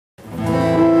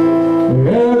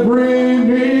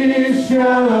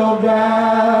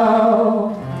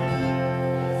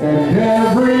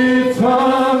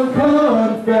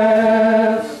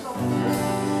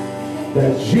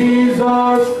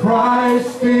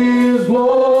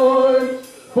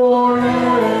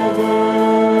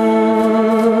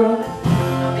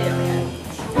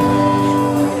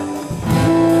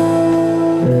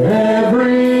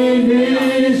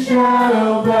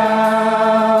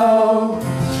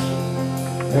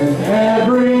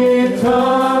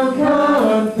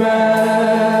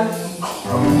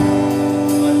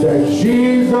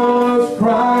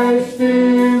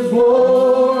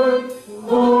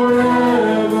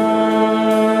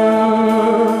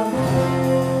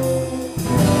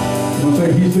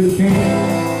He's the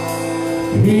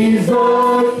King. He's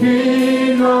the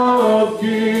King of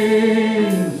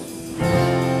Kings.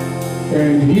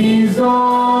 And He's the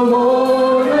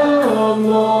Lord of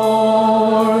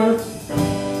Lords.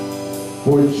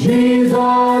 For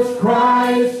Jesus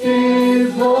Christ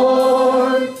is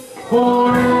Lord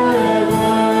forever.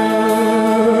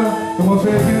 Come on,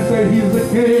 say it again. Say He's the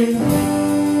King.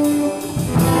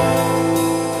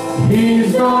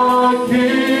 He's the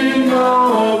King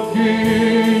of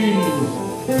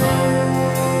Kings,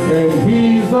 and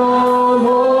He's the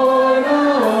Lord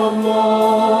of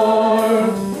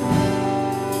Lords.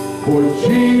 For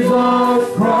Jesus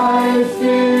Christ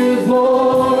is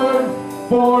Lord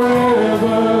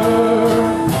forever.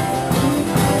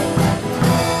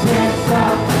 Can't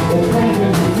stop the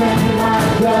praises His name I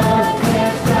just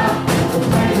can't stop the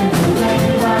praises His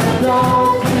name I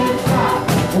just can't stop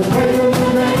the praises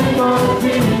His name of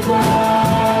Jesus.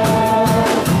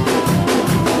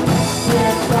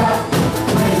 Can't stop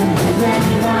praising His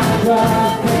name I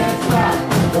just can't stop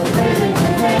the praises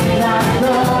His name I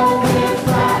just can't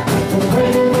stop the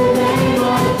praises His name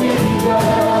of Jesus.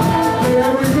 For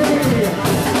every knee,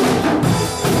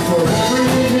 for every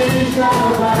knee shall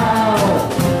bow,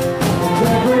 and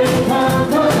every tongue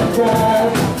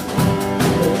confess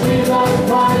that Jesus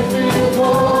Christ is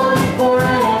Lord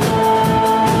forever.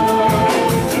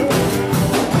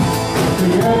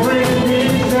 Every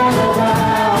knee shall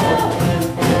bow,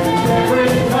 and every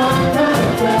tongue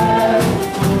confess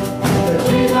that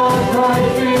Jesus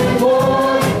Christ is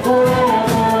Lord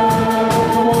forever.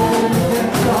 Come on, you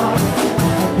can't stop.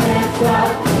 I can't stop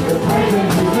the praising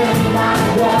His name. I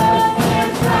just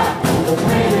can't stop the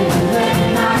praising His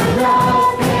name. I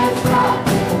just can't stop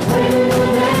the praising the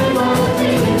name of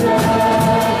Jesus.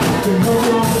 No,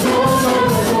 no, no,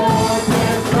 no, no, I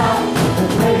can't stop the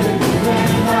praising His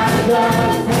name. I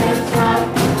just can't stop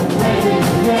the praising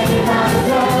His name. I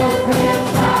just can't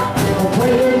stop the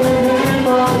praising the name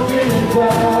of Jesus.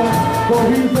 For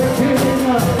He's the King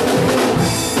of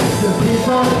Kings. He's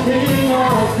the King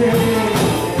of Kings.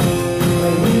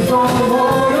 And He's the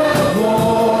Lord of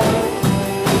Lords.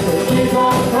 For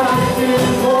Jesus Christ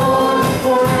is Lord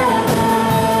forever.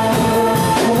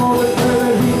 Come on, let's say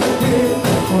that He's the King.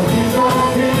 For He's the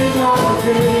King of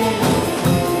Kings.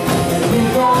 And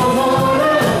He's the Lord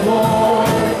of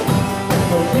Lords.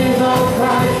 For Jesus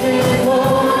Christ is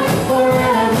Lord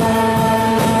forever.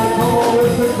 Come on,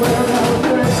 let's declare that I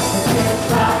can't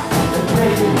stop the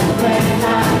praising His name.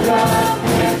 I just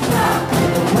can't stop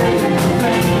the praising His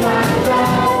name. I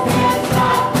just can't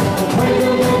stop the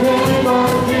praising the name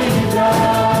of Jesus.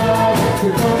 You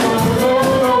come on, no,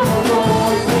 no, no, no,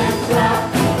 I can't stop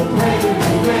the praising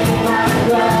His name. I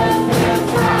just can't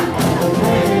stop the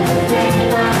praising His name.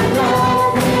 I just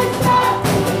can't stop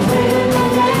the praising the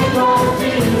name of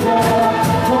Jesus.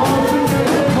 Come on, sing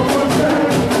it, come on, sing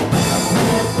it. I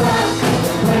can't stop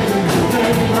the praising His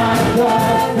name. I just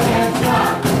can't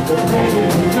stop the praising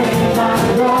His name. I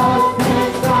just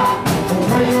can't stop the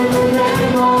praising the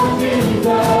name of Jesus.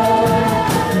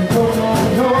 No, no,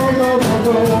 no, no,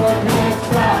 no, no, I can't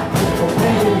stop the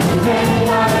praising His name.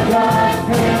 I just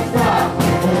can't stop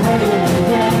the praising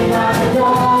His name. I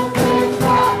just can't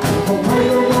stop the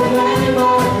praising the name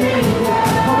of Jesus.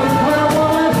 Come on, declare one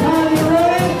last time. You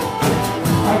ready?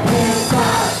 I can't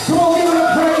stop. Come on, give it a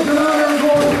praise and honor and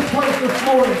glory to this place this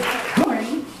morning.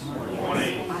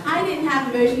 I didn't have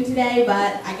devotion today,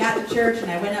 but I got to church and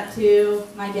I went up to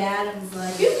my dad and was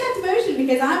like, who's got devotion?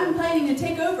 Because I'm planning to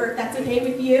take over, if that's okay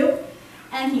with you.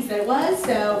 And he said it was,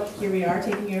 so here we are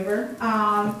taking over.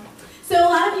 So a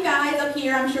lot of you guys up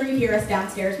here, I'm sure you hear us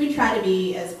downstairs. We try to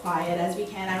be as quiet as we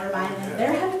can. I remind them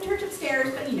they're having church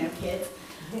upstairs, but you know, kids.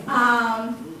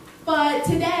 But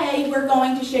today we're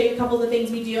going to show you a couple of the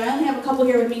things we do. I only have a couple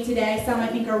here with me today. Some I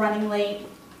think are running late.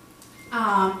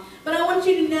 But I want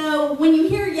you to know, when you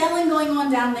hear yelling going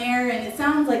on down there, and it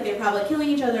sounds like they're probably killing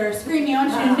each other or screaming, I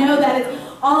want you to know that it's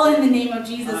all in the name of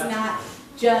Jesus, not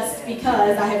just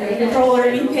because I have no control or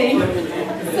anything.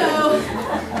 So,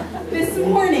 this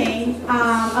morning,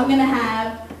 I'm going to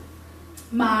have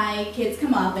my kids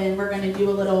come up, and we're going to do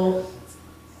a little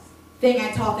thing.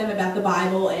 I taught them about the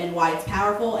Bible and why it's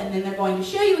powerful, and then they're going to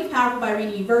show you it's powerful by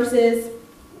reading you verses.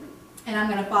 And I'm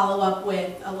going to follow up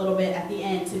with a little bit at the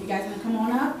end. So if you guys want to come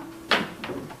on up.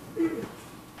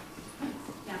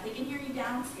 Now, they can hear you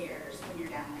downstairs when you're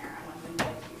down there. I want them to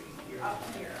hear you when you're up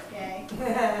here, okay? You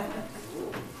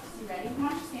ready? Come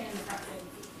on, just stand in the front seat.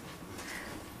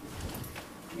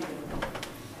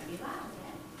 Gotta be loud,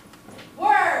 okay?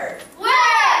 Word!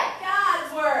 Word! God's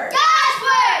word! God's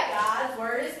word! God's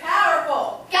word is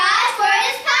powerful! God's word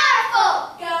is powerful!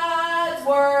 God's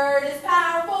word is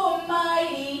powerful and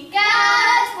mighty.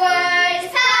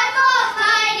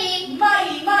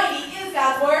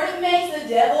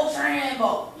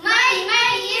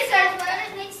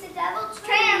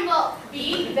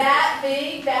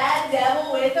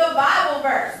 with a Bible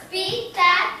verse. Beat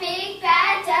that big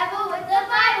bad devil with the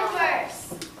Bible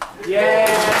verse. Yeah.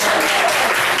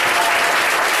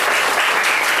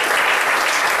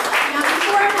 Now,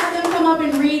 before I have them come up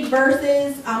and read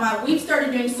verses, we've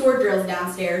started doing sword drills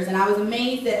downstairs, and I was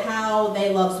amazed at how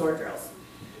they love sword drills.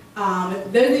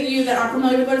 Those of you that aren't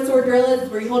familiar with what a sword drill is,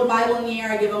 where you hold a Bible in the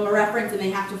air, I give them a reference and they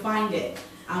have to find it.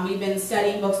 We've been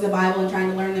studying books of the Bible and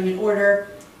trying to learn them in order.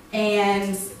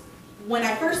 And when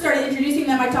I first started introducing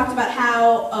them, I talked about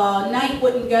how a knight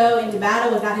wouldn't go into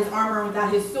battle without his armor and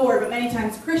without his sword, but many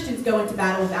times Christians go into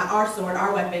battle without our sword,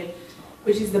 our weapon,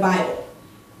 which is the Bible.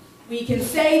 We can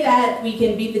say that we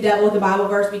can beat the devil with a Bible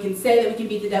verse, we can say that we can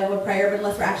beat the devil with prayer, but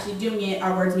unless we're actually doing it,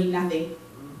 our words mean nothing.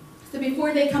 So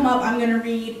before they come up, I'm going to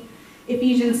read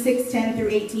Ephesians 6:10 through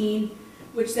 18,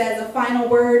 which says, "A final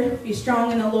word, be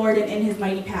strong in the Lord and in his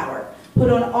mighty power. Put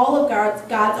on all of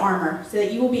God's armor, so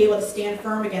that you will be able to stand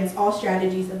firm against all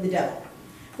strategies of the devil.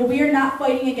 For we are not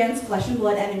fighting against flesh and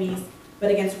blood enemies, but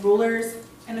against rulers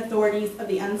and authorities of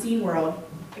the unseen world,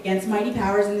 against mighty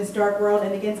powers in this dark world,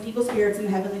 and against evil spirits in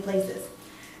the heavenly places.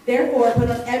 Therefore, put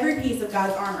on every piece of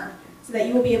God's armor, so that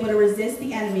you will be able to resist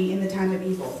the enemy in the time of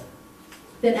evil.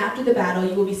 Then after the battle,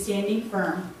 you will be standing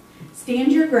firm.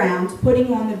 Stand your ground,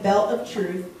 putting on the belt of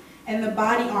truth and the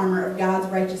body armor of God's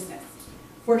righteousness.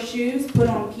 For shoes, put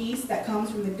on peace that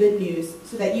comes from the good news,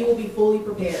 so that you will be fully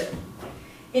prepared.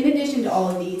 In addition to all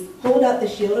of these, hold up the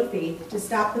shield of faith to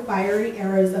stop the fiery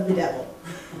arrows of the devil.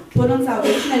 Put on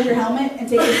salvation as your helmet and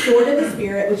take the sword of the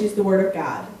Spirit, which is the word of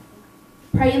God.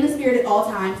 Pray in the Spirit at all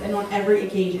times and on every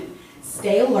occasion.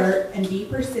 Stay alert and be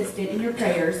persistent in your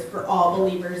prayers for all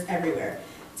believers everywhere."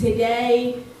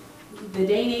 Today, the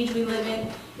day and age we live in,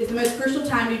 is the most crucial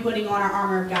time to be putting on our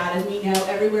armor of God. As we know,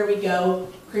 everywhere we go,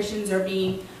 Christians are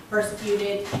being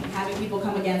persecuted and having people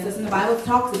come against us, and the Bible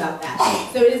talks about that.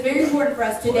 So it is very important for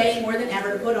us today, more than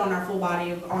ever, to put on our full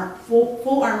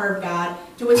armor of God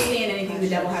to withstand anything the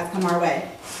devil has come our way.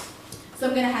 So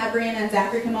I'm going to have Brianna and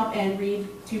Zachary come up and read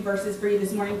 2 verses for you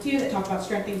this morning, too, that talk about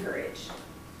strength and courage.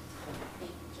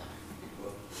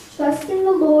 Trust in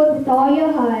the Lord with all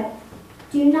your heart.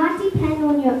 Do not depend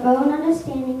on your own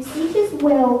understanding. Seek his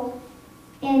will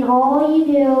in all you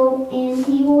do, and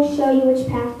he will show you which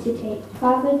path to take.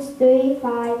 Proverbs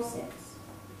 3:5-6.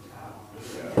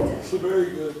 That's very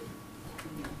good.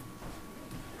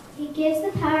 He gives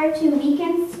the power to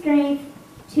weaken, strength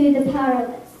to the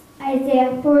powerless.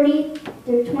 Isaiah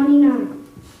 40-29.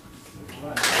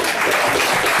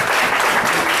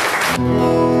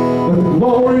 The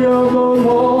glory of the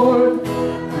Lord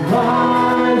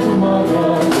rise among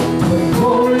us. The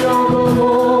glory of the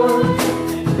Lord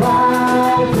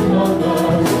rise among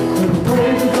us. The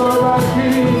praises of our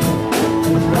King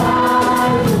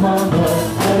rise among us.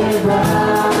 Let it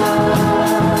rise.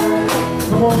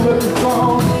 Come on, let the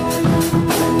song.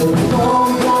 The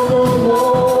songs of the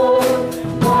Lord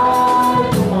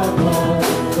rise among us.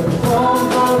 The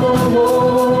songs of the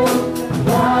Lord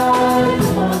rise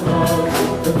among us.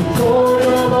 The joy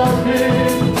of our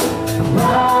King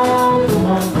rise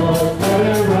among us. Let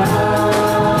it rise.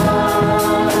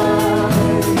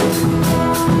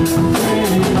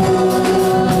 Sing, oh,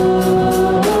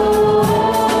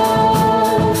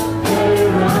 let it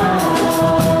rise.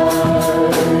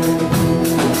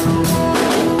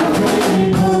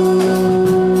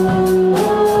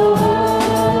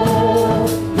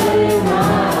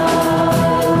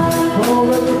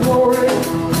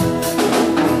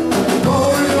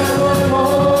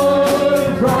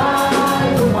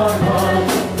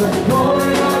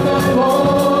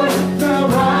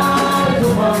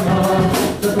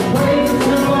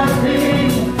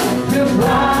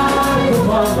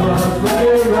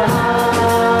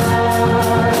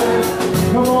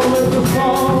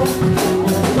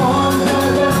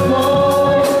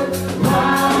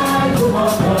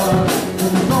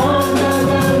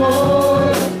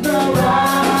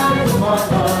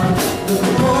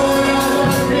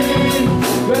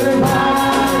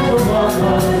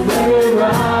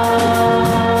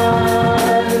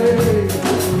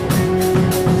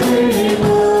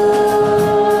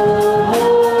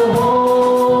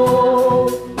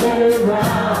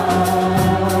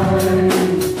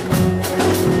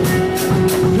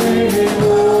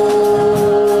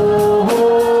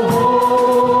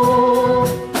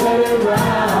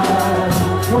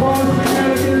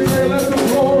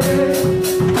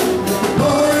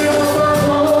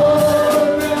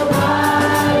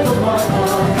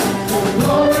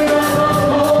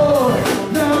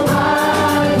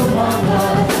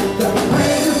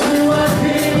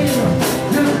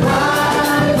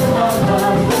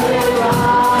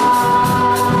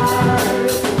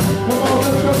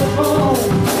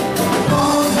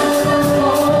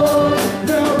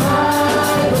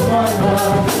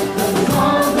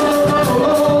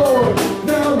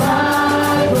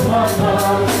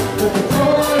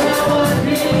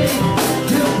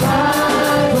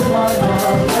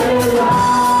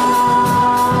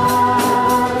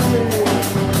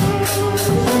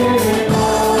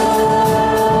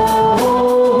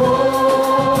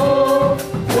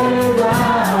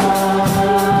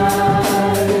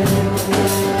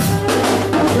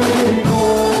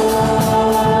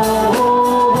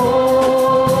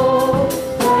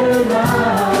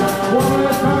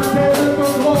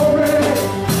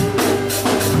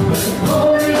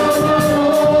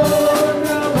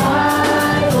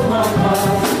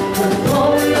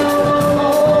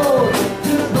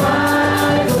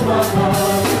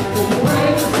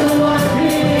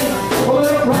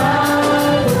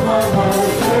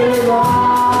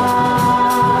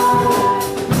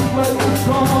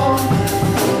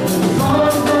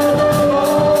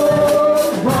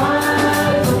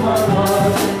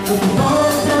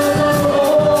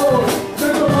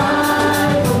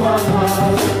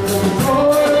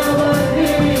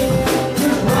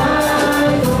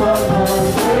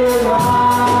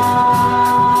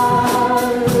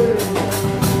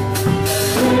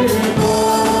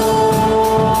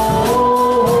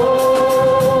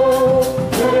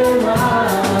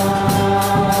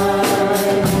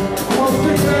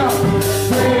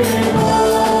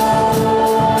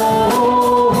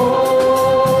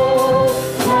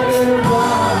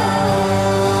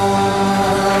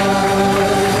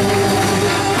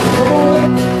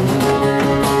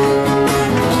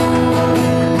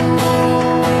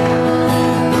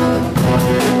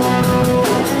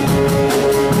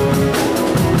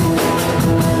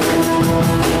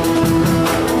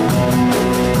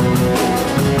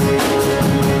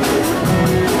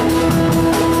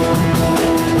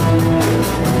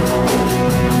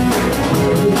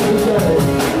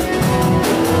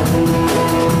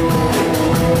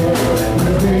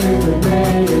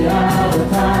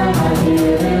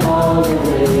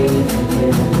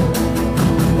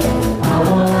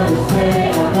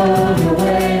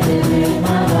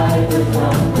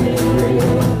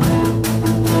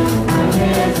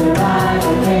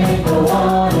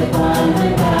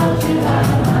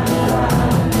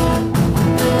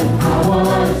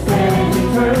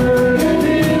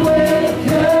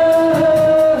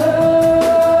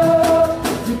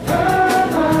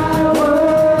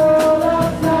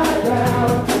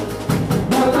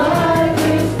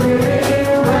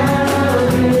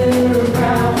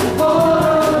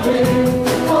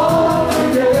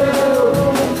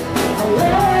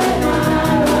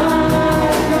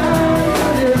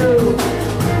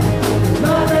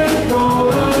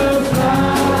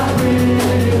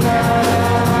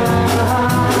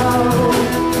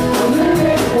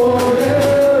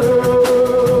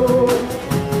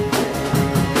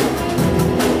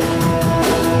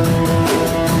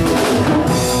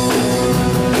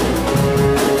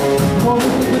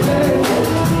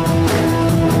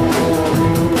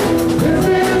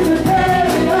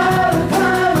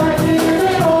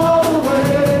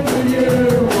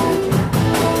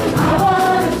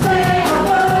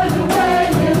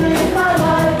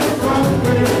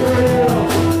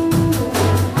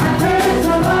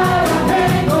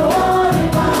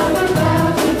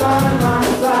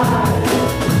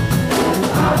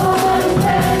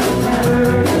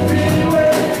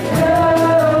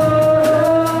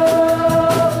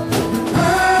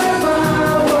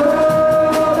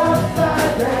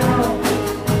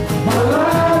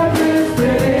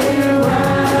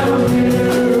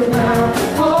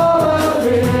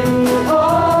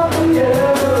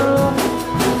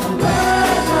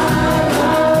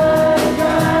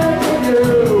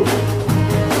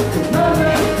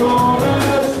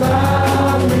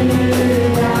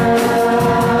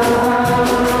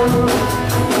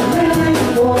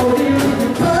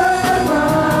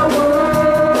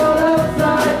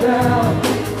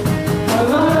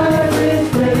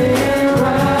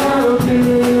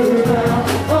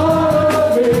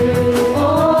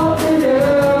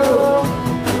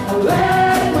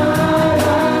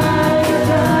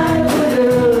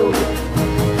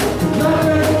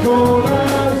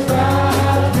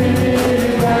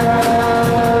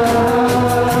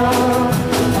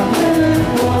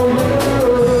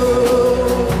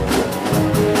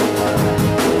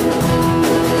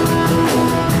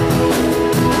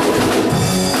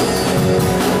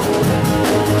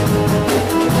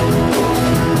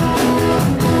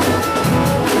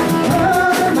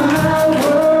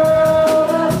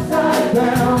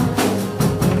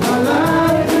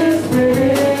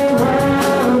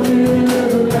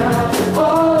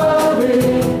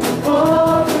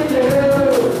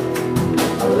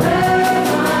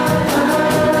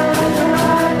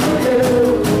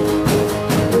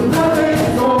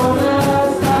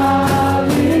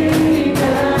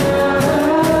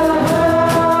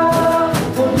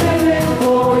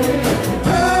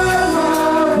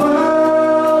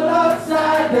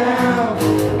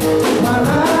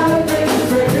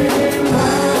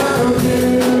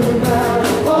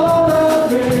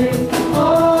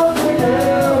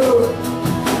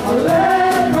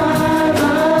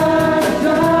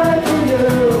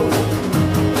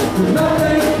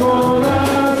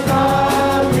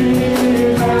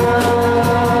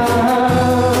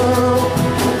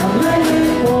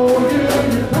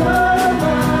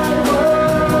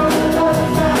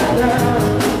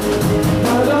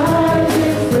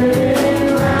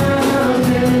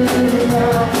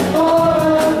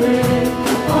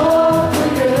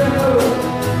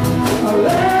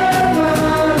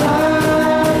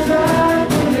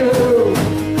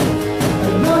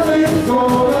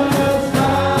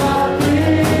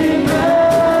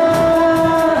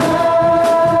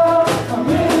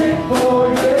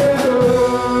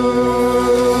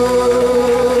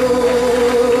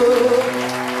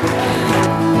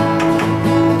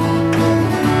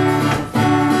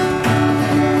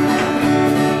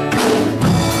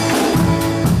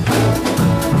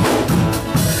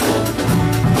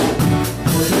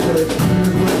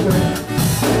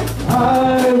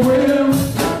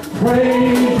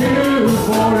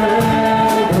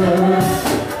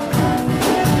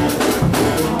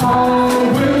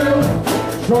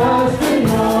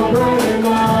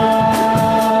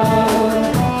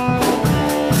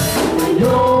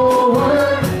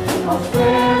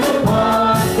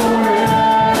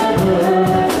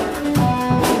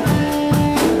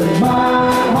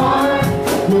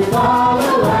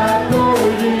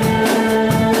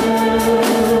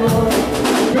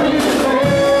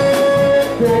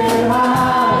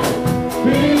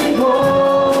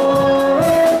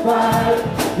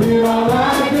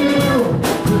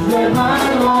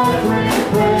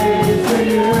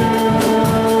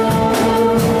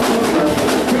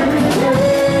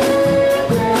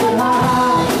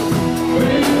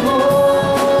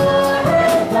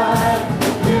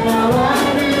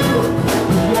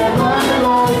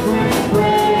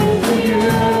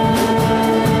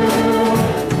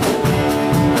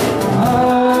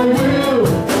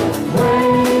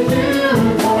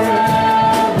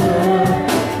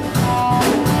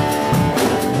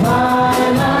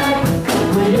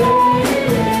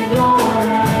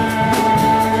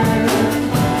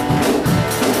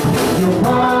 Your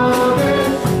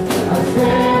promise I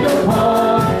stand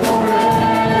upon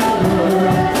forever.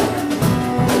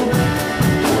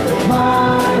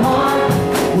 My heart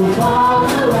will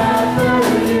follow after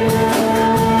you.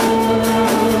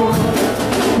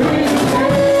 Be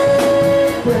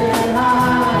lifted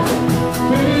high,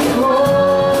 be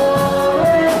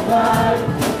glorified.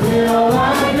 In all I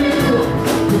do,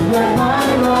 just let my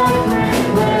life bring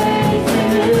praise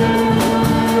to you.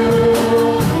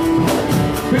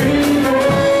 Be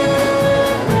lifted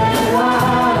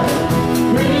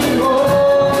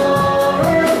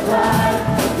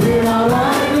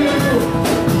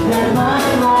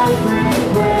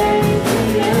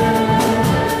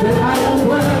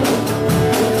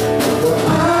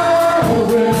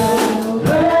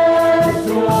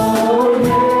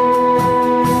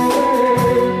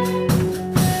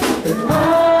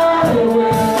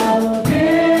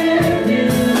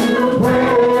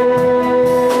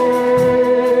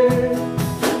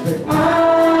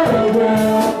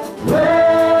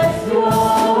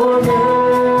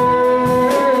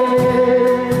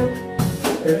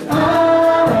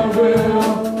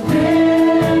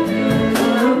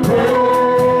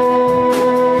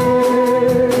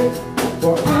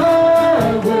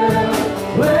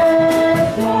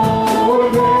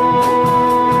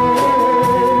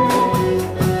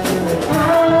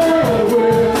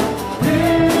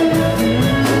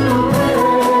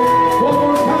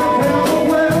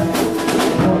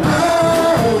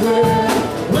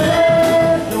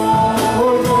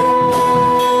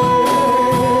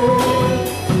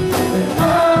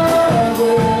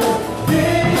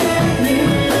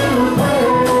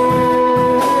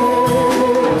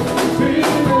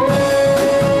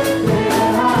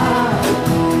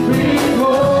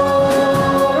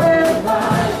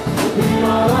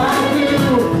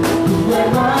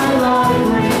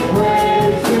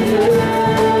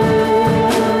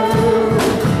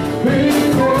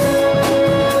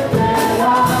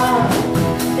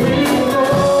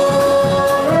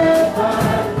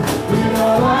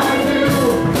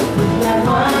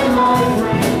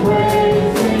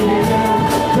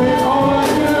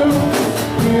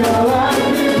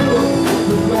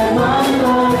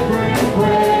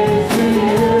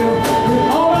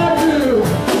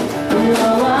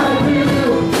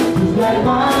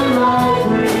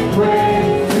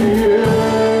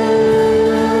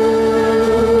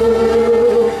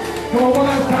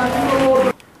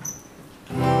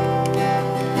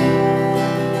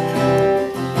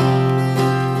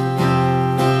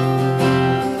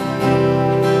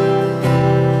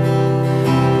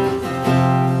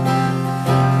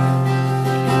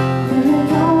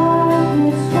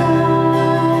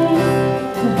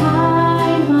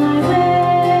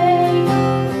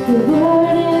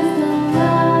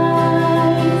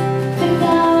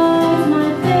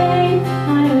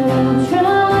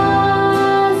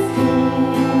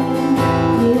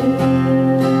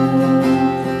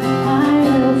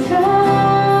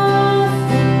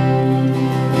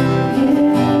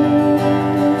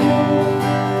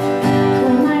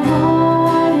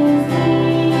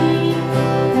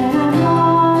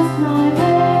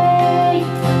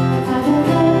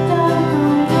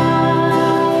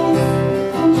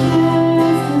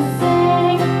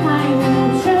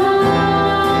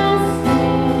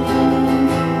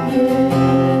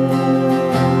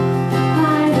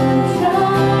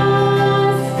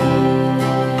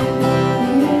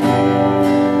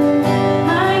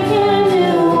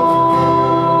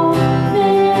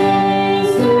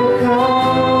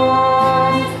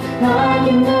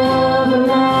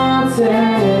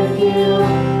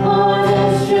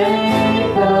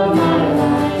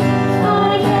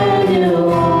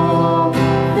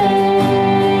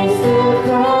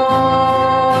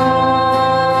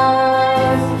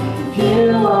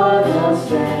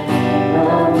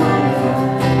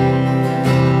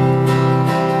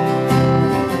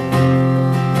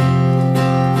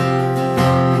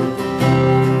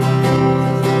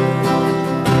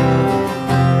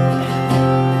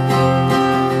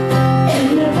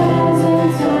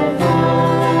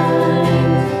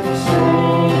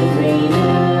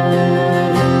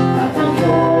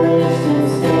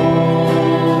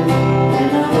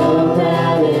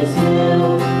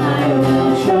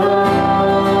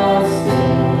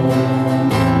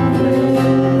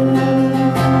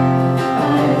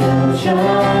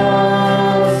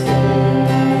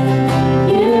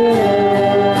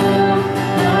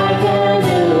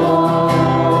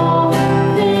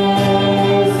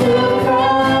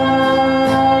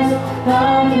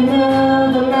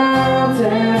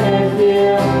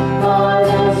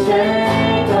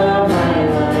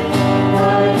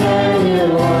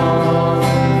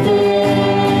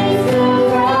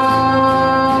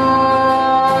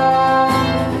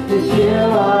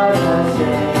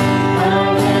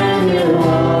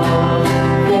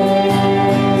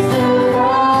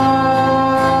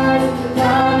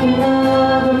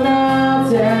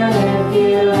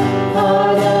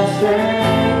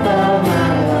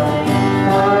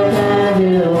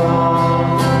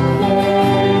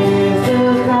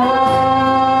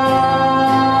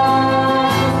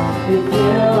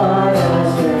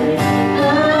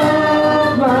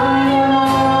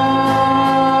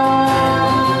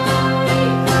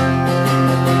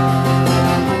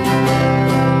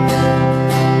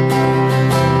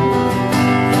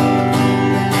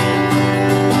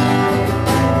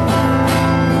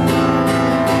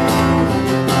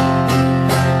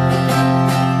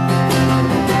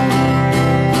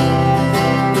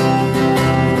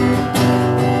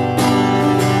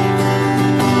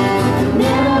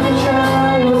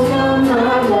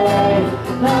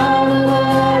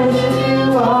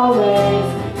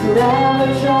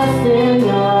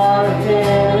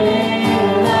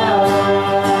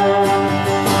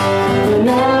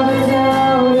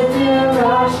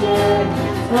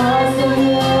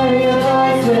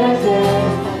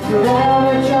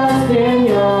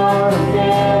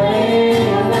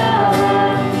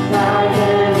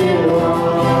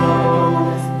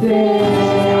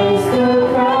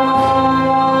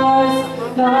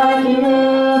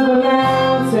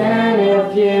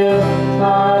if you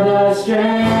are the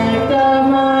strength of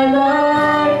my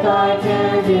life, I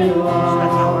can do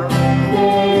all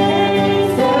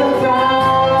things through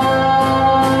Christ.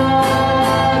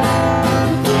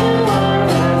 You are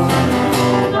the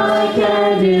strength, I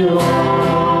can do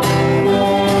all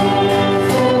things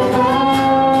through Christ.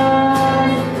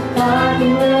 I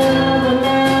can move the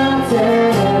mountain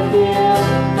if you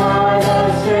are the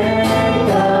strength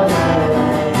of my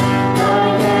life.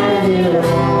 I can do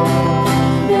all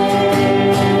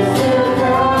things through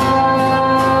Christ.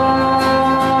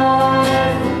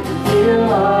 You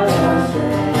are the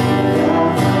strength of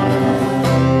my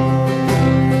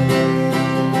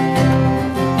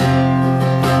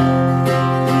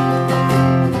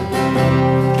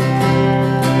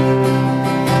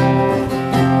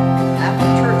After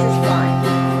church is fine.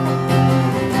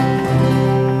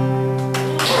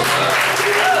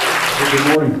 Good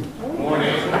morning.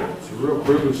 It's a real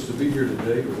privilege to be here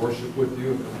today to worship with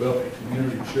you at Bethel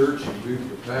Community Church and be with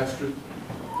your pastor,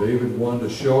 David Wanda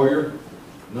Scheuer.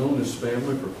 Known this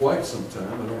family for quite some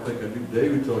time. I don't think I knew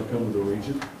David until I come to the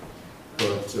region,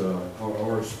 but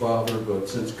or his father. But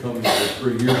since coming here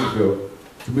 3 years ago,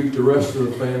 to meet the rest of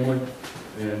the family,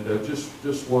 and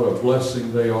just what a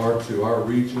blessing they are to our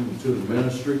region and to the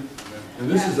ministry. And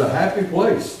this is a happy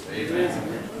place.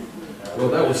 Well,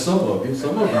 that was some of you.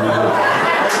 Some of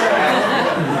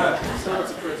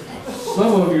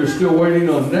you are still waiting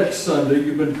on next Sunday.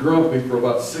 You've been grumpy for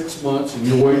about 6 months, and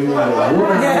you're waiting on the Lord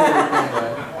to come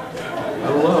back. I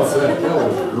love that. That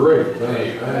was great.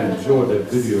 I enjoyed that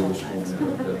video this morning.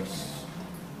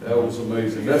 That was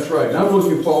amazing. That's right. And I'm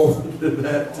looking forward to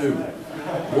that too.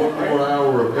 1 more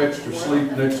hour of extra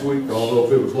sleep next week, although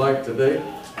if it was like today,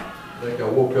 I think I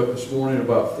woke up this morning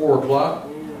about 4 o'clock.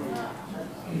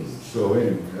 So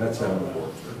anyway, that's how it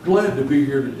works. Glad to be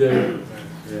here today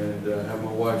and have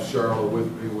my wife Charlotte with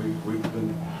me. We've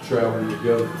been traveling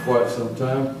together for quite some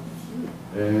time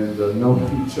and known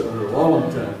each other a long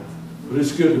time. But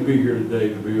it's good to be here today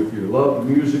to be with you. Love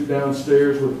the music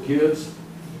downstairs with the kids.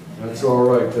 That's all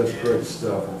right. That's great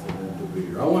stuff for them to be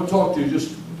here. I want to talk to you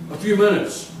just a few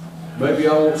minutes. Maybe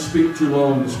I won't speak too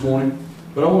long this morning,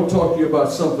 but I want to talk to you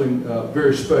about something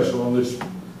very special on this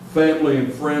Family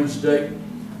and Friends Day.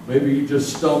 Maybe you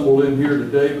just stumbled in here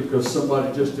today because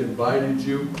somebody just invited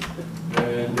you.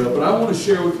 And but I want to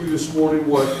share with you this morning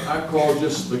what I call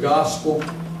just the gospel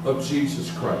of Jesus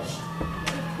Christ.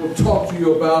 We'll talk to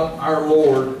you about our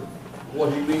Lord,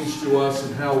 what He means to us,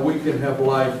 and how we can have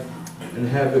life and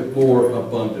have it more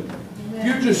abundantly. If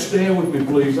you just stand with me,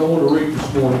 please, I want to read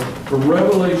this morning from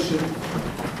Revelation.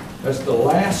 That's the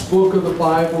last book of the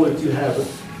Bible, if you have it.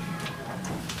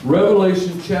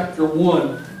 Revelation chapter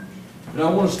 1. And I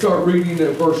want to start reading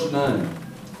at verse 9.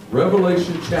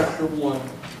 Revelation chapter 1,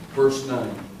 verse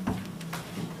 9.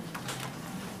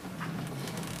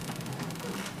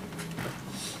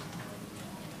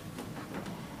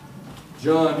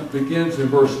 John begins in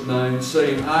verse 9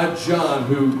 saying, I, John,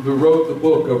 who wrote the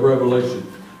book of Revelation,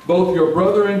 both your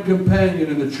brother and companion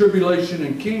in the tribulation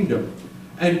and kingdom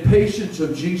and patience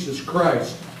of Jesus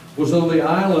Christ, was on the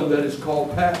island that is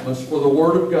called Patmos for the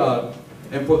word of God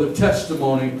and for the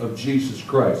testimony of Jesus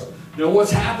Christ. Now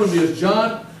what's happened is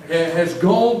John has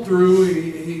gone through,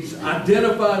 he's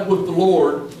identified with the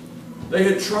Lord. They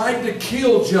had tried to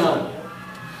kill John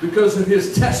because of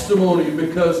his testimony,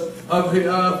 because of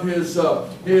his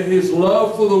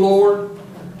love for the Lord.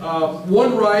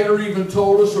 One writer even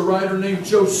told us, a writer named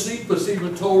Josephus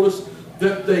even told us,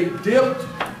 that they dipped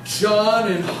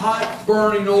John in hot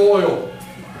burning oil.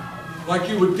 Like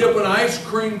you would dip an ice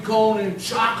cream cone in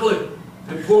chocolate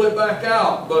and pull it back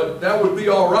out, but that would be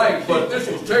all right, but this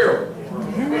was terrible.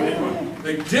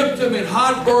 They dipped him in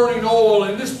hot burning oil,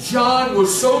 and this John was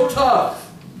so tough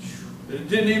that it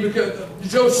didn't even,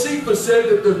 Josephus said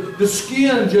that the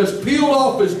skin just peeled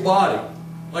off his body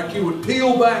like you would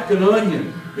peel back an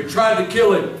onion. They tried to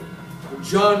kill him, but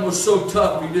John was so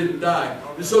tough he didn't die.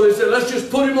 And so they said, let's just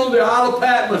put him on the Isle of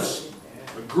Patmos,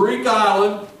 a Greek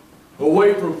island,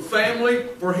 away from family,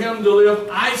 for him to live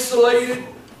isolated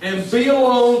and be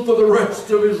alone for the rest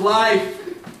of his life.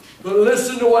 But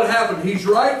listen to what happened. He's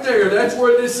right there. That's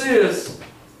where this is.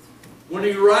 When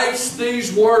he writes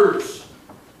these words.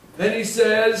 Then he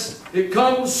says, it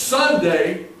comes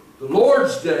Sunday, the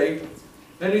Lord's Day,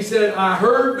 and he said, I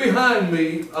heard behind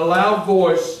me a loud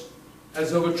voice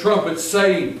as of a trumpet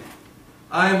saying,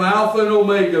 I am Alpha and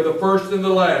Omega, the first and the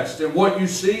last. And what you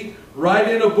see, write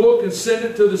in a book and send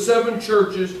it to the 7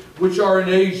 churches which are in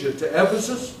Asia, to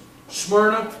Ephesus,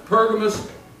 Smyrna, Pergamos,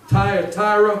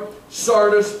 Thyatira,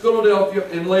 Sardis, Philadelphia,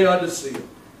 and Laodicea.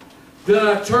 Then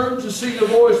I turned to see the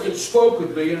voice that spoke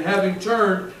with me, and having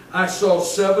turned, I saw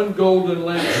 7 golden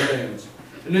lampstands.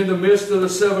 And in the midst of the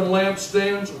 7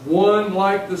 lampstands, one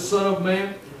like the Son of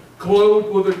Man, clothed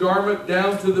with a garment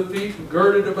down to the feet, and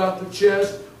girded about the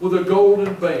chest with a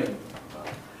golden band.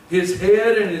 His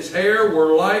head and his hair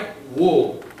were like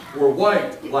wool, were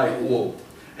white like wool,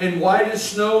 and white as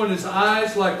snow, and his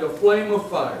eyes like a flame of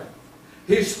fire.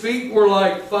 His feet were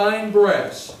like fine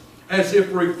brass, as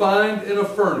if refined in a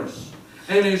furnace,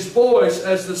 and his voice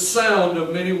as the sound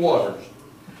of many waters.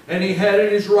 And he had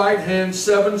in his right hand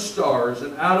 7 stars,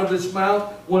 and out of his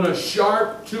mouth went a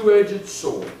sharp 2-edged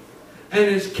sword. And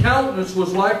his countenance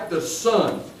was like the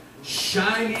sun,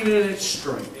 shining in its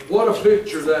strength. What a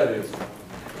picture that is.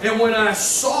 And when I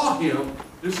saw him,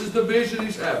 this is the vision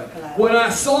he's having. When I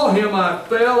saw him, I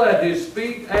fell at his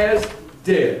feet as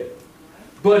dead.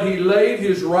 But he laid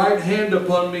his right hand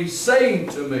upon me, saying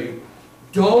to me,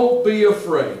 "Don't be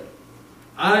afraid.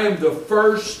 I am the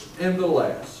first and the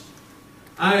last.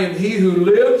 I am he who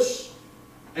lives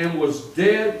and was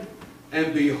dead,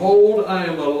 and behold, I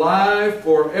am alive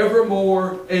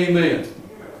forevermore. Amen.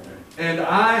 And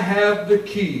I have the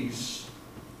keys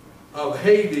of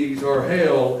Hades, or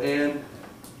hell, and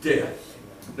death."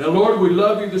 Now, Lord, we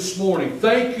love you this morning.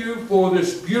 Thank you for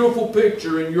this beautiful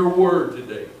picture in your word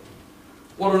today.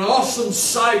 What an awesome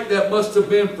sight that must have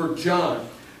been for John.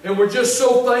 And we're just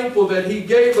so thankful that he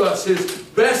gave us his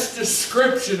best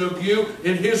description of you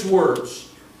in his words.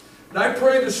 And I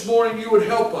pray this morning you would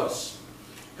help us.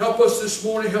 Help us this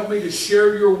morning. Help me to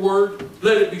share your word.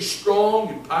 Let it be strong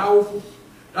and powerful.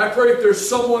 And I pray if there's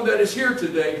someone that is here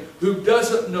today who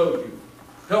doesn't know you,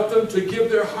 help them to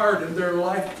give their heart and their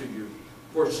life to you.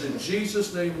 For it's in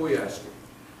Jesus' name we ask it.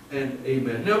 And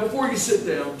amen. Now before you sit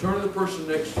down, turn to the person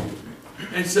next to you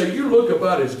and say, "You look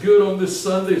about as good on this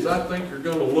Sunday as I think you're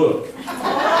going to look."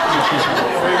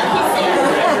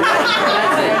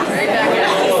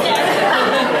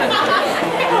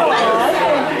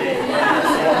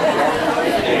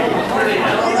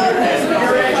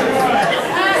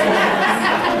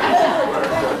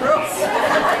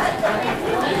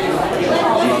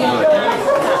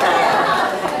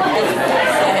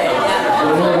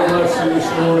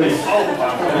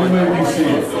 You may be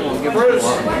seated. Bruce.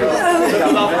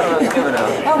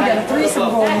 I'm going to threesome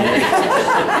home.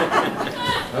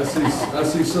 I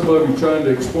see some of you trying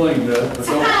to explain that, but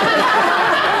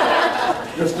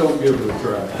just don't give it a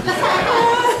try.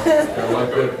 Kind of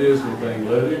like that Disney thing,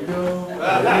 let it go.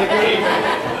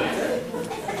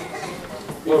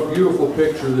 What a beautiful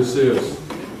picture this is.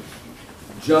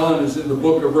 John is in the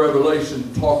book of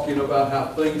Revelation talking about how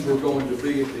things were going to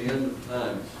be at the end of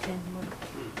time.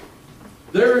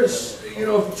 There is, you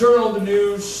know, if you turn on the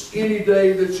news any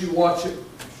day that you watch it,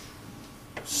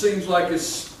 seems like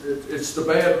it's the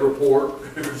bad report.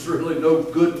 There's really no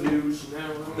good news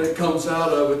that comes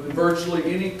out of it. And virtually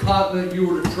any continent you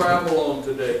were to travel on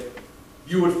today,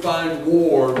 you would find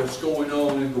war that's going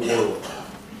on in the world.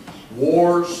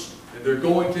 Wars, and they're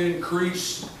going to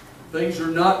increase. Things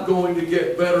are not going to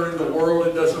get better in the world.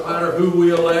 It doesn't matter who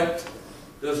we elect.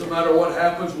 Doesn't matter what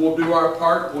happens, we'll do our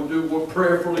part. We'll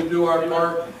prayerfully do our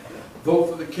part. Vote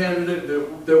for the candidate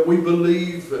that we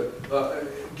believe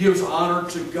gives honor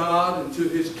to God and to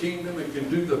His kingdom and can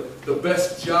do the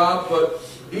best job. But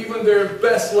even their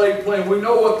best laid plan, we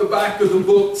know what the back of the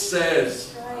book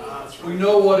says. We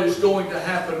know what is going to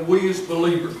happen. We as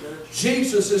believers,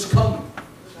 Jesus is coming.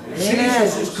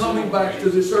 Jesus is coming back to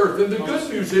this earth. And the good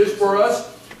news is for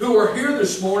us who are here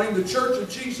this morning, the Church of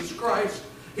Jesus Christ,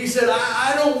 He said,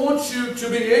 I don't want you to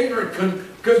be ignorant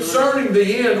concerning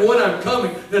the end when I'm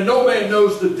coming. Now, no man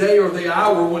knows the day or the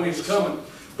hour when He's coming.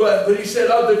 But He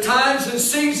said, of the times and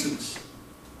seasons,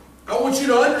 I want you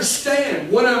to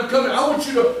understand when I'm coming. I want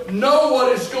you to know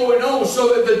what is going on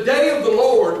so that the day of the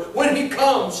Lord, when He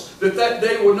comes, that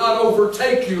day will not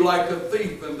overtake you like a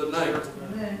thief in the night.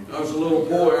 Amen. I was a little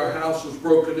boy. Our house was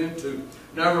broken into.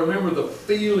 And I remember the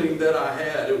feeling that I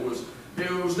had. It was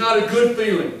not a good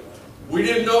feeling. We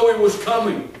didn't know He was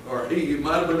coming, or he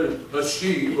might have been a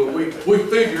she, but we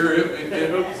figure it.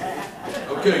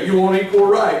 Okay, you want equal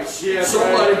rights? Yeah,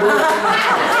 somebody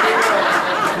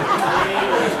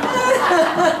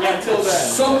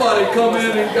somebody come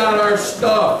in and got our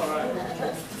stuff.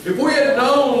 If we had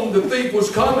known the thief was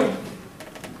coming,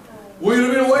 we'd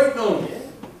have been waiting on him.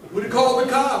 We'd have called the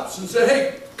cops and said,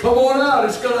 "Hey, come on out,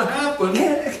 it's going to happen."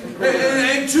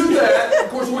 And to that, of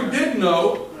course, we didn't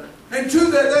know. And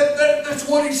to that's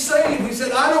what He's saying. He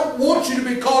said, I don't want you to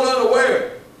be caught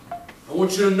unaware. I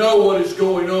want you to know what is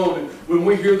going on. And when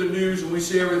we hear the news and we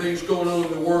see everything's going on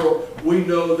in the world, we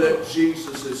know that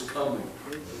Jesus is coming.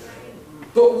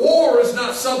 But war is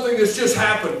not something that's just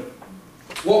happened.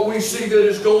 What we see that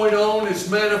is going on is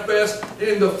manifest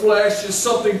in the flesh is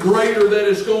something greater that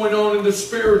is going on in the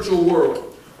spiritual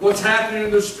world. What's happening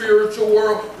in the spiritual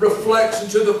world reflects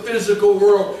into the physical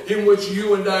world in which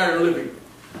you and I are living.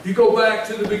 You go back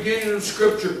to the beginning of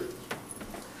Scripture.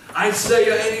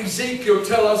 Isaiah and Ezekiel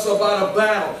tell us about a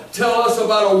battle, tell us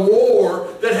about a war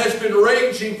that has been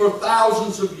raging for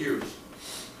thousands of years.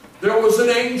 There was an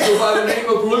angel by the name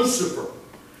of Lucifer,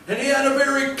 and he had a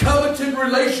very coveted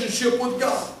relationship with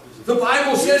God. The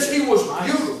Bible says he was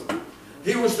beautiful.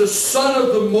 He was the son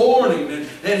of the morning,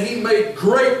 and he made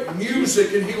great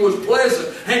music, and he was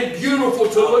pleasant and beautiful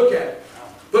to look at.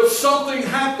 But something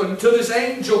happened to this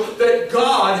angel that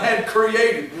God had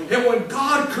created. And when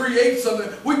God creates something,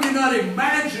 we cannot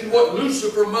imagine what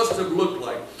Lucifer must have looked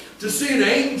like. To see an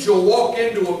angel walk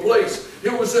into a place,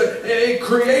 it was a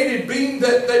created being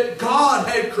that God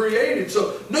had created.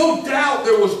 So no doubt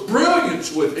there was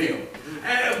brilliance with him.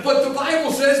 But the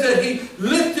Bible says that he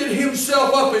lifted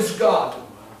himself up as God.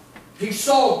 He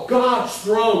saw God's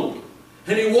throne.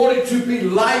 And he wanted to be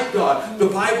like God. The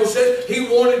Bible says he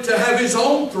wanted to have his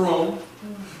own throne,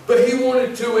 but he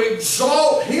wanted to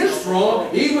exalt his throne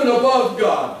even above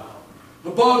God.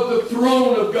 Above the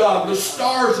throne of God, the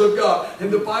stars of God.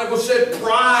 And the Bible said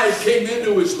pride came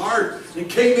into his heart and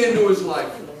came into his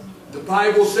life. The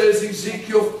Bible says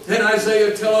Ezekiel and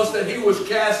Isaiah tell us that he was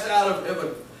cast out of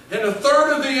heaven. And a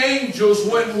third of the angels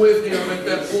went with him at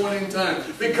that point in time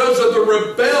because of the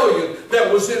rebellion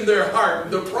that was in their heart,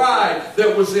 the pride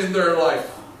that was in their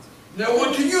life. Now,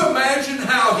 can you imagine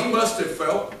how he must have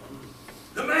felt?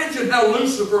 Imagine how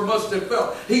Lucifer must have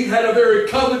felt. He had a very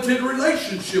coveted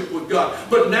relationship with God,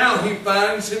 but now he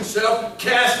finds himself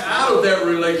cast out of that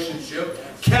relationship,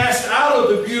 cast out of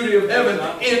the beauty of heaven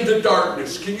into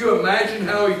darkness. Can you imagine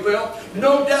how he felt?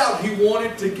 No doubt he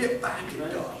wanted to get back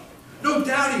at God. No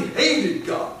doubt he hated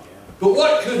God. But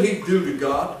what could he do to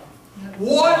God?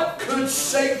 What could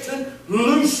Satan,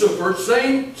 Lucifer,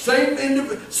 same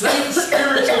spiritual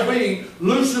being,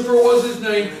 Lucifer was his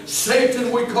name,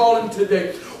 Satan we call him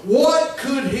today. What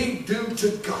could he do to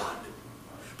God?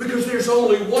 Because there's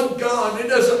only one God. It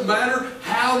doesn't matter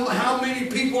how many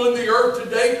people in the earth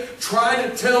today try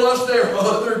to tell us there are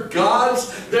other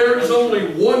gods. There is only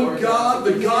one God,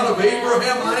 the God of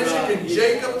Abraham, Isaac, and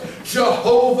Jacob.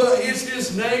 Jehovah is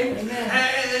his name.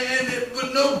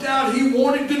 But no doubt he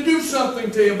wanted to do something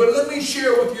to him. But let me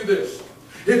share with you this.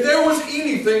 If there was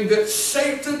anything that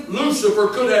Satan, Lucifer,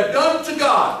 could have done to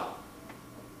God,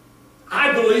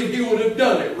 I believe he would have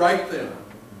done it right then.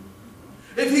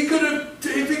 If he could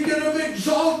have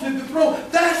exalted the throne,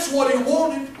 that's what he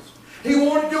wanted. He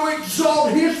wanted to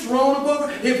exalt his throne above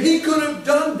it. If he could have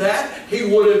done that, he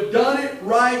would have done it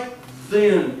right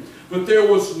then. But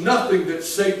there was nothing that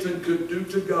Satan could do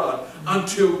to God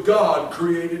until God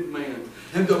created man.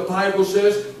 And the Bible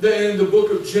says that in the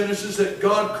book of Genesis that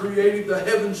God created the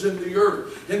heavens and the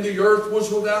earth. And the earth was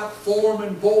without form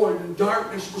and void, and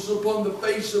darkness was upon the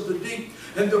face of the deep.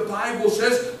 And the Bible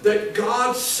says that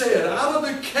God said, out of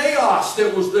the chaos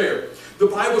that was there, the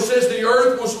Bible says the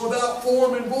earth was without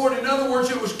form and void. In other words,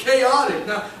 it was chaotic.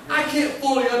 Now, I can't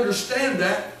fully understand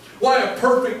that. Why a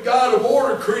perfect God of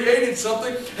order created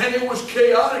something and it was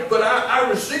chaotic. But I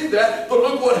received that. But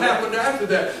look what happened after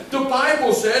that. The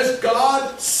Bible says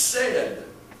God said,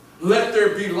 let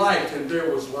there be light, and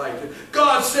there was light.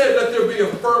 God said, let there be a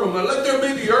firmament. Let there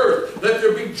be the earth. Let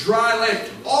there be dry land.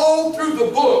 All through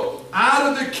the book,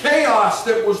 out of the chaos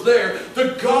that was there,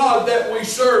 the God that we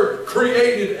serve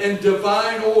created, and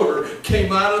divine order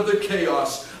came out of the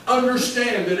chaos.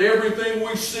 Understand that everything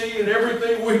we see and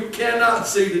everything we cannot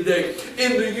see today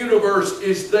in the universe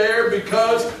is there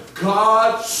because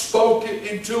God spoke it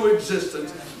into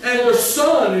existence. And the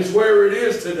sun is where it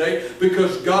is today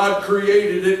because God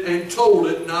created it and told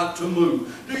it not to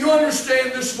move. Do you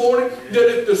understand this morning that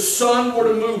if the sun were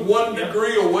to move 1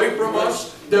 degree away from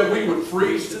us, that we would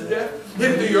freeze to death?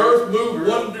 If the earth moved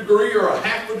 1 degree or a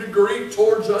half a degree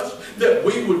towards us, that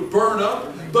we would burn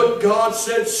up? But God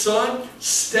said, sun,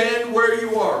 stand where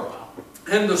you are.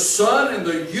 And the sun and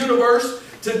the universe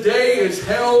today is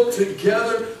held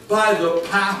together by the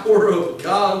power of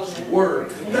God's Word.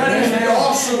 That is the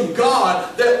awesome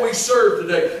God that we serve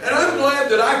today. And I'm glad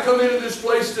that I come into this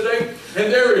place today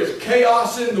and there is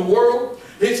chaos in the world.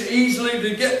 It's easily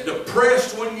to get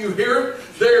depressed when you hear it.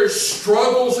 There's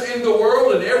struggles in the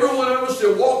world, and every one of us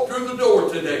that walk through the door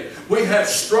today, we have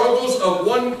struggles of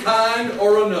one kind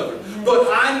or another. But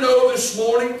I know this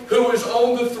morning who is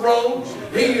on the throne.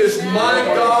 He is my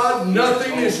God.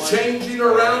 Nothing is changing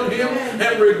around Him.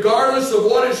 And regardless of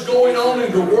what is going on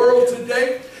in the world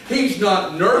today, He's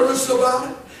not nervous about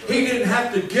it. He didn't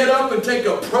have to get up and take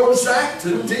a Prozac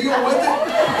to deal with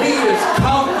it. He is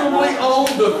comfortably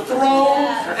on the throne,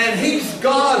 and He's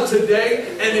God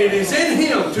today, and it is in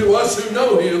Him, to us who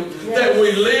know Him, that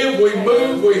we live, we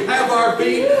move, we have our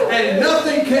being, and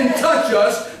nothing can touch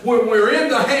us when we're in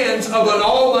the hands of an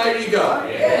almighty God.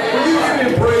 Will you give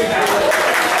Him praise for that?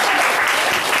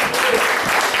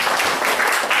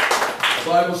 The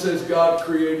Bible says God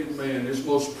created man. His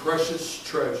most precious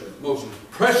treasure, most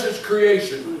precious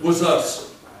creation was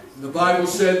us. And the Bible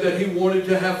said that He wanted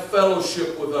to have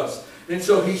fellowship with us. And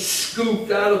so He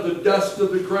scooped out of the dust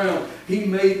of the ground. He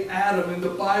made Adam. And the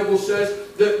Bible says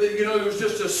that you know, it was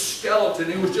just a skeleton.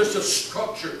 It was just a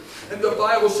structure. And the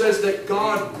Bible says that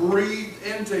God breathed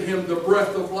into him the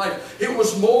breath of life. It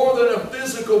was more than a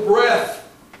physical breath.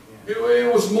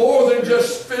 It was more than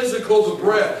just physical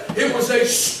breath. It was a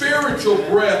spiritual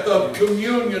breath of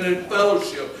communion and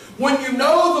fellowship. When you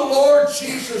know the Lord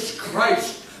Jesus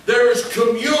Christ, there is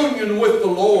communion with the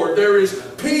Lord. There is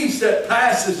peace that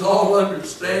passes all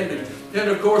understanding. And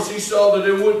of course, He saw that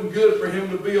it wasn't good for him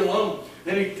to be alone.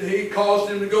 And he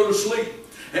caused him to go to sleep.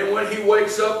 And when he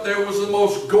wakes up, there was the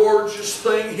most gorgeous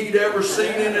thing he'd ever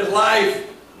seen in his life.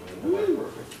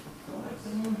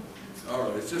 All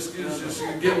right, it's just getting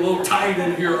a little tight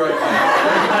in here right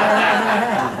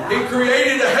now. He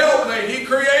created a helpmate. He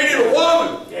created a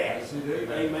woman. Yes, He did.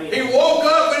 Amen. He woke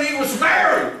up and he was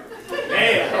married.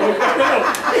 Man.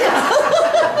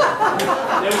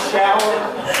 No shower.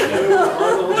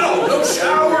 No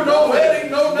shower, no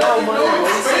wedding, no nothing, no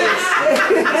expense.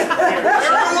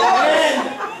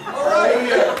 All right,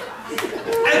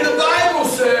 yeah. And the Bible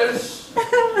says,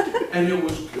 and it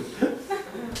was good.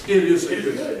 It is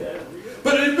good.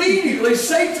 But immediately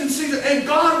Satan sees it, and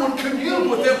God would commune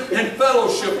with them and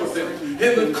fellowship with them.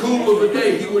 In the cool of the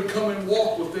day, He would come and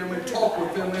walk with them and talk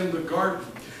with them in the garden.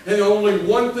 And only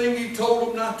one thing He told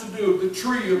them not to do, the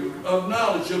tree of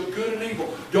knowledge of good and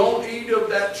evil. Don't eat of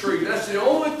that tree. That's the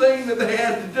only thing that they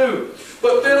had to do.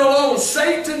 But then alone,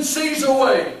 Satan sees a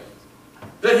way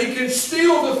that he can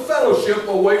steal the fellowship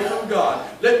away from God.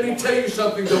 Let me tell you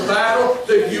something. The battle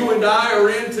that you and I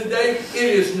are in today, it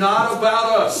is not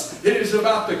about us. It is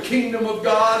about the kingdom of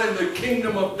God and the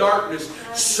kingdom of darkness.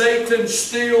 Satan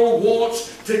still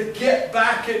wants to get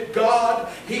back at God.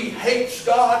 He hates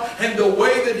God. And the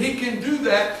way that he can do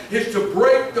that is to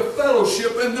break the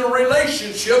fellowship and the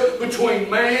relationship between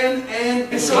man and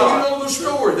God. So you know the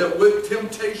story that with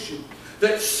temptation,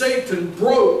 that Satan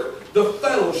broke the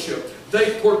fellowship.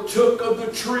 They partook of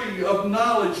the tree of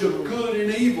knowledge of good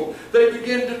and evil. They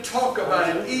began to talk about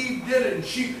it. Eve did it. And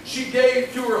she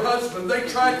gave to her husband. They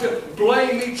tried to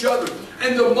blame each other.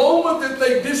 And the moment that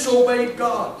they disobeyed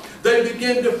God, they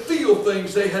began to feel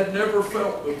things they had never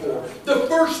felt before. The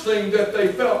first thing that they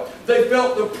felt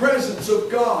the presence of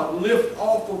God lift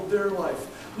off of their life.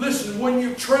 Listen, when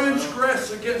you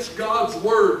transgress against God's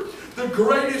Word, the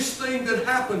greatest thing that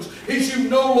happens is you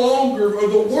no longer, or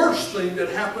the worst thing that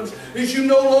happens is you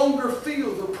no longer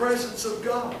feel the presence of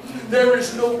God. There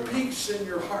is no peace in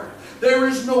your heart. There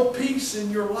is no peace in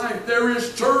your life. There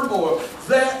is turmoil.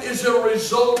 That is a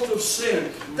result of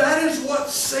sin. That is what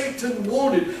Satan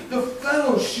wanted, the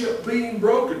fellowship being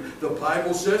broken. The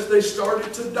Bible says they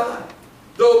started to die.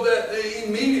 Though that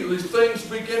immediately things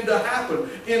begin to happen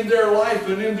in their life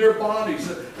and in their bodies.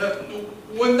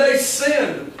 When they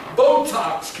sinned,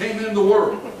 Botox came in the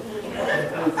world.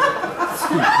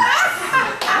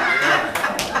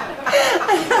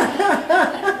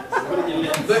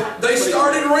 They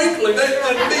started wrinkling.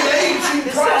 The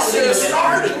aging process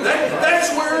started. That's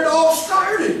where it all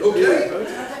started, okay?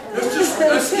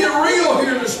 Let's get real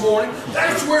here this morning.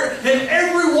 That's where, and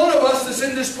every one of us that's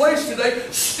in this place today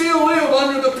still live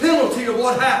under the penalty of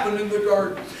what happened in the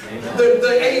garden.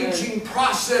 The aging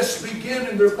process began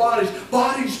in their bodies.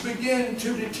 Bodies began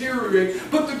to deteriorate.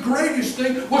 But the greatest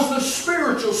thing was the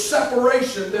spiritual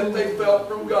separation that they felt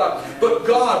from God. But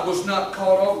God was not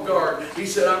caught off guard. He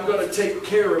said, I'm going to take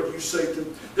care of you,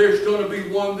 Satan. There's going to be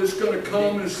one that's going to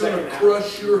come and is going to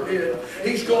crush your head.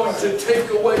 He's going to take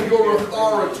away your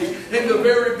authority. In the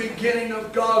very beginning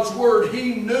of God's Word,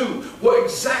 He knew what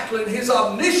exactly, in His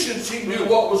omniscience, He knew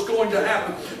what was going to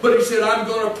happen. But He said, I'm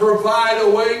going to provide a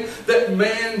way that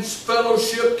man's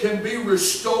fellowship can be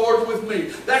restored with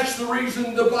me. That's the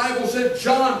reason the Bible said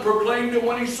John proclaimed it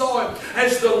when he saw Him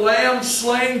as the Lamb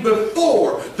slain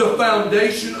before the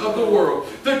foundation of the world.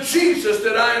 The Jesus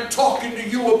that I am talking to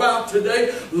you about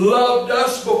today loved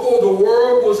us before the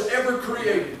world was ever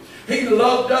created. He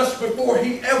loved us before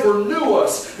He ever knew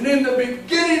us. And in the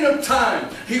beginning of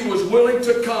time, He was willing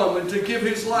to come and to give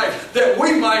His life that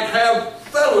we might have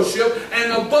fellowship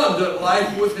and abundant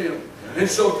life with Him. And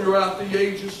so throughout the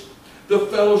ages, the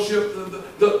fellowship,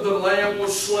 the lamb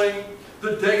was slain.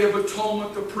 The Day of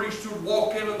Atonement, the priest would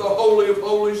walk into the Holy of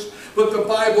Holies. But the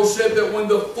Bible said that when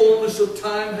the fullness of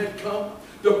time had come,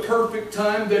 the perfect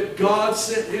time that God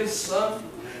sent His Son,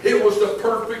 it was the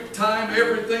perfect time.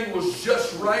 Everything was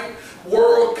just right.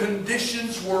 World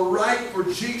conditions were right for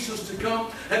Jesus to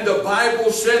come. And the Bible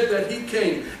said that He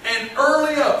came. And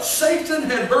early up, Satan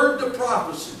had heard the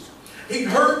prophecies. He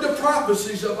heard the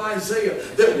prophecies of Isaiah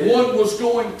that one was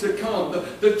going to come.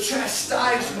 The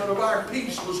chastisement of our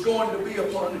peace was going to be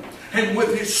upon Him. And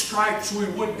with His stripes we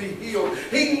would be healed.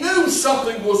 He knew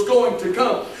something was going to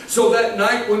come. So that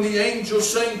night when the angels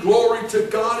sang, "Glory to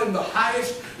God in the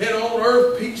highest, and on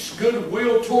earth peace,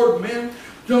 goodwill toward men,"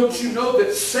 don't you know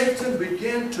that Satan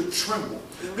began to tremble?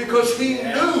 Because he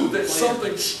knew that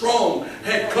something strong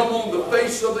had come on the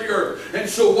face of the earth. And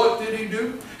so what did he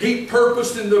do? He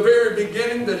purposed in the very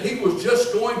beginning that he was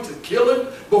just going to kill him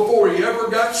before he ever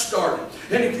got started.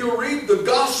 And if you read the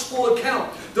gospel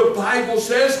account, the Bible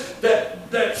says that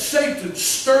Satan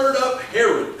stirred up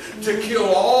Herod to kill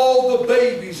all the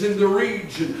babies in the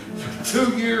region,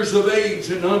 2 years of age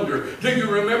and under. Do you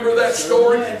remember that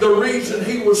story? The reason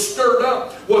he was stirred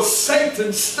up was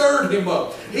Satan stirred him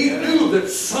up. He knew that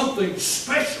something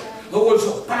special was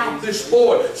about this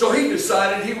boy. So he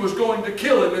decided he was going to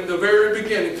kill him in the very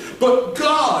beginning. But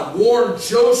God warned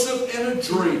Joseph in a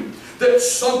dream that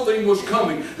something was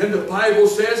coming. And the Bible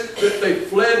says that they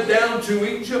fled down to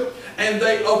Egypt and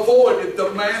they avoided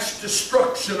the mass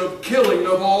destruction of killing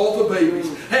of all the babies.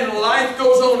 And life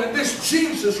goes on, and this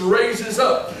Jesus raises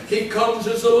up. He comes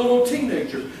as a little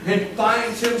teenager and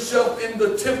finds himself in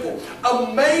the temple.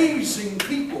 Amazing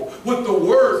people with the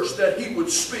words that he would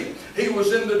speak. He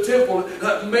was in the temple.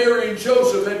 Mary and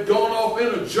Joseph had gone off in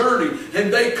a journey,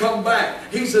 and they come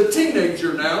back. He's a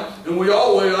teenager now, and I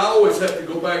always have to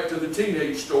go back to the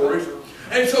teenage stories.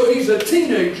 And so he's a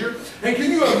teenager, and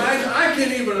can you imagine? I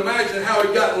can't even imagine how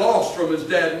he got lost from his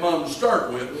dad and mom to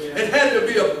start with. It had to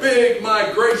be a big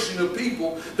migration of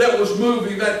people that was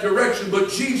moving that direction, but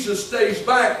Jesus stays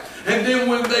back. And then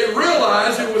when they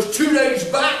realize it was 2 days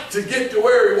back to get to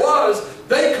where he was,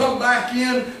 they come back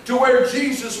in to where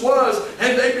Jesus was,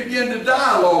 and they begin to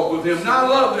dialogue with him. And I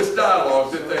love this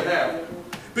dialogue that they have.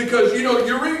 Because, you know,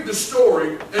 you read the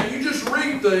story, and you just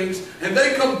read things, and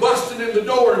they come busting in the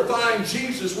door and find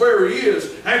Jesus where he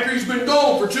is after he's been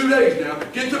gone for 2 days now.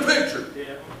 Get the picture.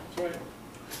 Yeah, that's right.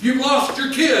 You've lost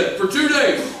your kid for 2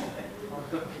 days.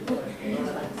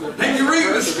 And you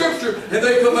read the scripture, and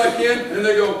they come back in, and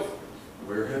they go,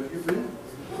 "Where have you been?"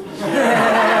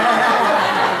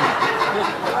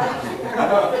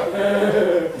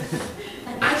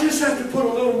 I just have to put a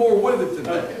little more with it than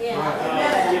that.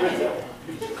 Yeah.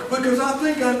 Because I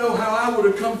think I know how I would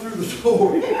have come through the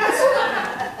door.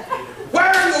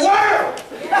 Where in the world?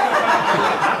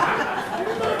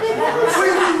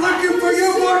 We've been looking for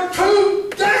you for 2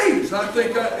 days. I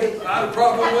think I'd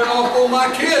probably went off on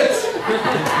my kids.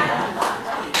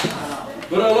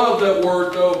 But I love that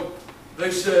word though.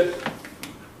 They said,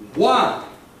 "Why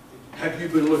have you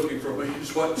been looking for me?"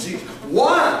 Is what Jesus.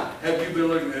 Why have you been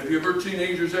looking? Have you ever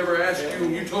teenagers ever asked you,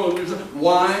 and you told them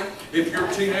why? If your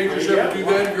teenagers ever do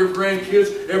that, and your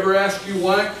grandkids ever ask you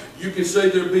why, you can say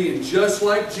they're being just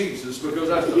like Jesus, because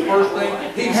that's the first thing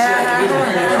he said.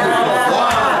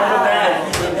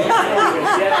 Why? So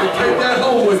take that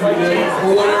home with me, Dave,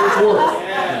 for whatever it's worth.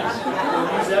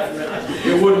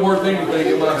 It wouldn't worth anything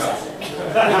in my house.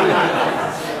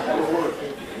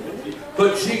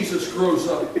 But Jesus grows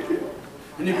up.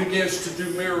 And he begins to do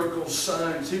miracles,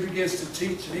 signs. He begins to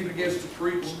teach and he begins to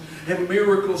preach. And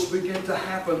miracles begin to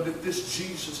happen that this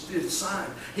Jesus did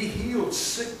sign. He healed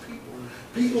sick people.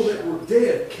 People that were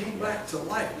dead came back to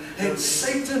life. And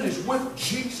Satan is with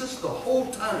Jesus the whole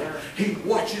time. He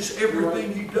watches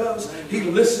everything he does. He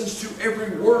listens to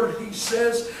every word he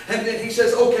says. And then he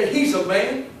says, okay, he's a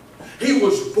man. He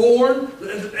was born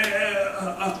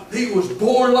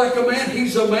like a man.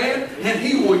 He's a man, and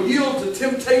he will yield to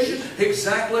temptation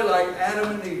exactly like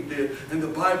Adam and Eve did. And the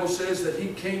Bible says that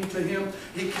he came to him.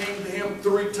 He came to him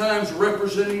 3 times,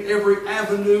 representing every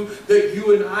avenue that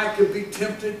you and I could be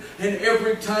tempted. And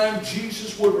every time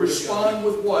Jesus would respond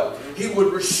with what? He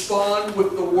would respond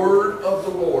with the word of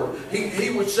the Lord. He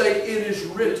would say, "It is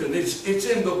written." It's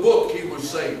in the book, he would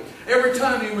say. Every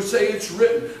time he would say, "It's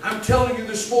written." I'm telling you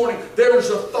this morning, there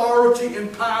is authority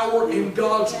and power in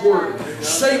God's word.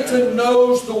 Satan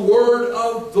knows the word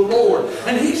of the Lord.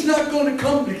 And he's not going to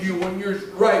come to you when you're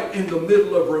right in the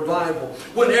middle of revival,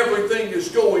 when everything is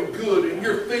going good and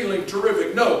you're feeling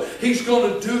terrific. No, he's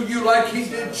going to do you like he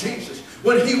did Jesus.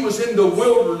 when he was in the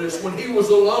wilderness, when he was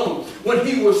alone, when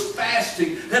he was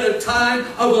fasting. At a time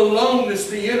of aloneness,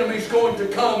 the enemy's going to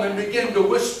come and begin to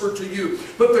whisper to you.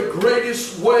 But the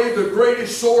greatest way, the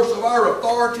greatest source of our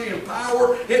authority and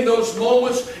power in those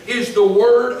moments is the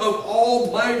Word of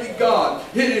Almighty God.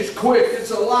 It is quick,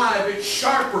 it's alive, it's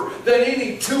sharper than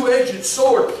any two-edged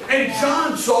sword. And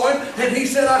John saw it, and he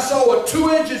said, I saw a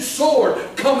two-edged sword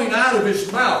coming out of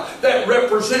his mouth. That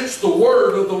represents the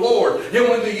Word of the Lord. And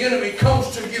when the enemy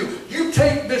comes to you, you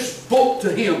take this book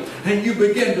to him, and you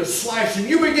begin to slash, and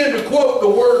you begin to quote the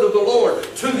Word of the Lord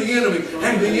to the enemy,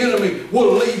 and the enemy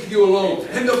will leave you alone.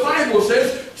 And the Bible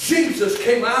says Jesus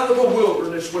came out of the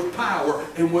wilderness with power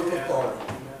and with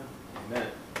authority. Amen.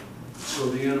 So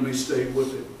the enemy stayed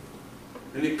with him.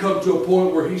 And it come to a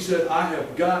point where he said, I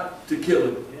have got to kill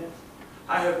him.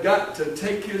 I have got to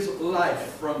take his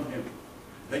life from him.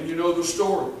 And you know the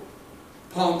story.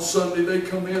 Palm Sunday, they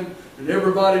come in and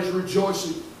everybody's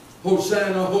rejoicing.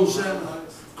 Hosanna, Hosanna.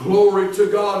 Glory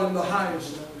to God in the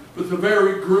highest. But the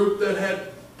very group that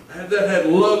had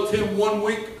loved him one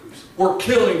week were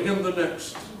killing him the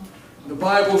next. The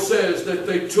Bible says that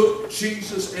they took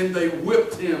Jesus and they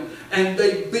whipped him and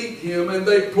they beat him and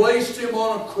they placed him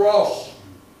on a cross.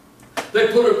 They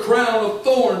put a crown of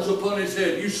thorns upon his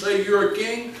head. You say you're a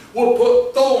king? We'll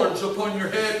put thorns upon your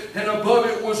head, and above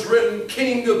it was written,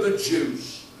 King of the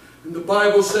Jews. And the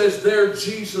Bible says there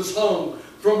Jesus hung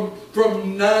from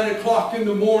 9 o'clock in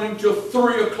the morning till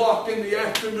 3 o'clock in the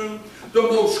afternoon. The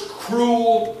most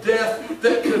cruel death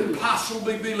that could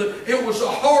possibly be lived. It was a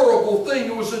horrible thing.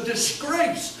 It was a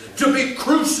disgrace to be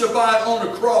crucified on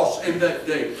a cross in that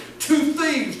day. Two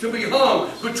thieves to be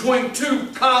hung between two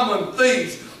common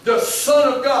thieves. The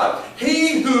Son of God,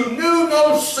 He who knew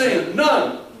no sin,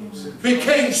 none,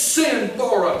 became sin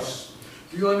for us.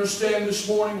 Do you understand this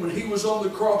morning when He was on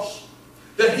the cross,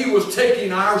 that He was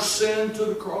taking our sin to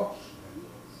the cross?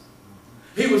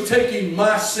 He was taking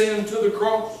my sin to the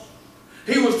cross.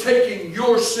 He was taking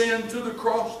your sin to the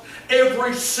cross.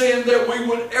 Every sin that we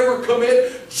would ever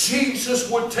commit,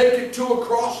 Jesus would take it to a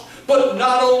cross. But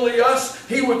not only us,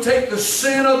 He would take the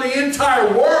sin of the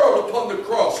entire world upon the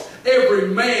cross. Every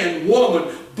man,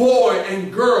 woman, boy,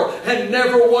 and girl. And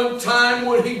never one time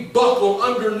would He buckle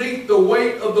underneath the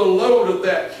weight of the load of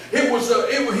that. He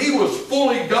was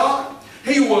fully God.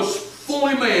 He was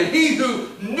fully man. He who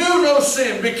knew no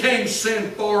sin became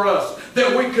sin for us,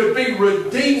 that we could be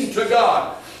redeemed to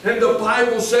God. And the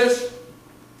Bible says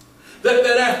that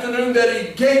afternoon that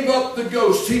He gave up the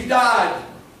ghost. He died.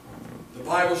 The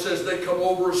Bible says they come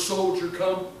over, a soldier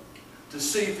come to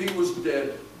see if he was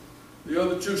dead. The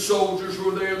other two soldiers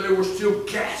were there. They were still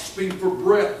gasping for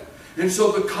breath. And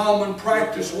so the common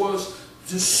practice was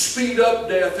to speed up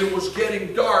death. It was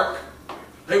getting dark.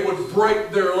 They would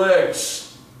break their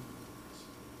legs.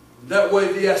 That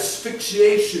way the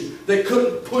asphyxiation, they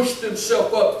couldn't push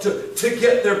themselves up to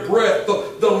get their breath.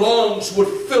 The lungs would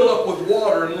fill up with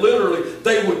water, and literally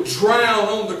they would drown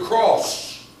on the cross.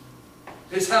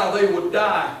 Is how they would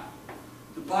die.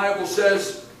 The Bible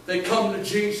says they come to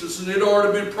Jesus, and it had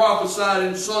already been prophesied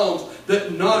in Psalms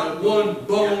that not one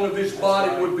bone of His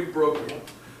body would be broken.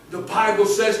 The Bible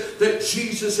says that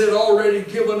Jesus had already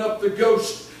given up the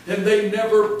ghost, and they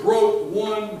never broke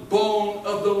one bone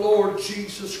of the Lord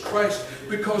Jesus Christ,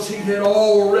 because He had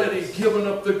already given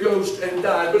up the ghost and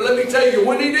died. But let me tell you,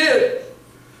 when He did,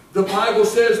 the Bible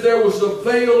says there was a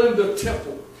veil in the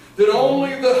temple that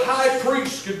only the high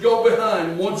priest could go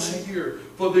behind once a year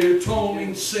for the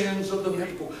atoning sins of the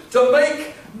people. To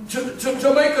make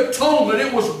atonement,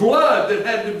 it was blood that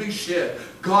had to be shed.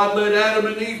 God let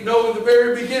Adam and Eve know in the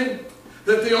very beginning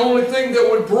that the only thing that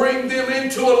would bring them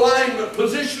into alignment,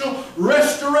 positional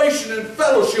restoration and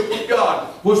fellowship with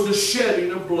God, was the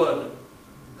shedding of blood.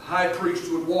 The high priest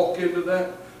would walk into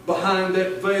that. Behind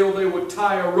that veil, they would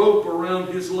tie a rope around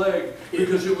his leg,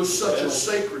 because it was such a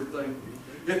sacred thing.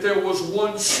 If there was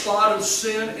one spot of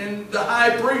sin in the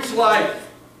high priest's life,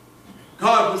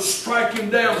 God would strike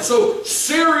him down. So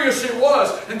serious it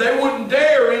was, and they wouldn't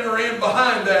dare enter in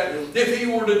behind that. If he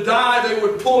were to die, they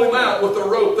would pull him out with a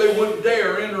rope. They wouldn't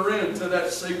dare enter into that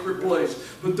sacred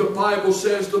place. But the Bible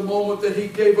says the moment that He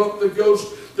gave up the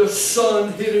ghost, the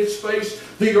sun hit His face,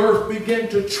 the earth began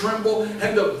to tremble,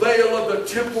 and the veil of the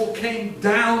temple came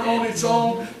down on its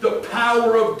own. The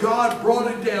power of God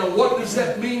brought it down. What does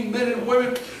that mean, men and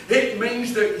women? It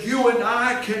means that you and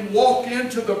I can walk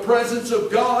into the presence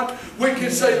of God. We can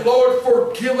say, Lord,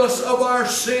 forgive us of our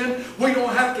sin. We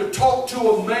don't have to talk to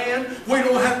a man. We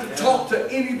don't have to talk to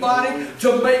anybody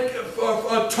to make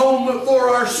atonement for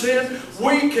our sin.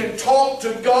 We can talk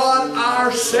to God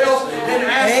ourselves and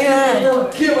ask Him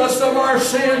to forgive us of our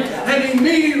sin, and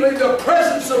immediately the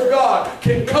presence of God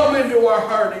can come into our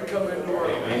heart and come into our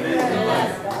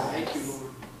life. Thank you,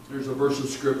 Lord. There's a verse of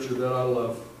Scripture that I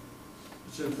love.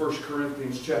 It's in 1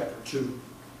 Corinthians chapter 2.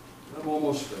 I'm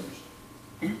almost finished.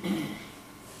 In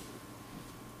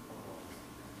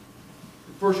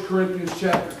 1 Corinthians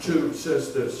chapter 2, it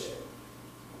says this.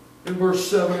 In verse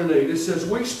 7 and 8, it says,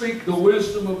 "We speak the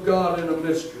wisdom of God in a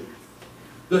mystery,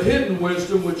 the hidden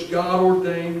wisdom which God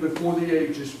ordained before the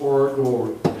ages for our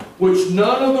glory, which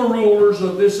none of the rulers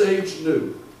of this age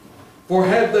knew. For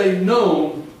had they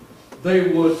known, they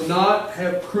would not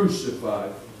have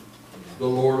crucified the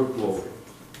Lord of glory."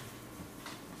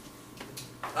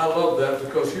 I love that,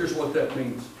 because here's what that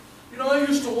means. You know, I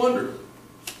used to wonder.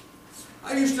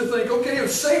 I used to think, okay,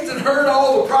 if Satan heard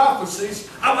all the prophecies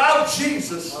about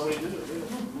Jesus,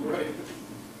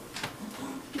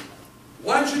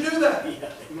 why'd you do that?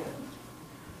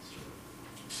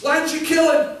 Why'd you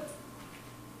kill him?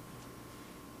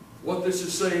 What this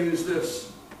is saying is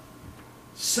this: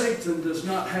 Satan does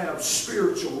not have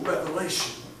spiritual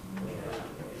revelation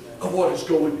of what is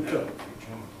going to come.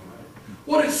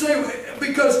 What it's saying,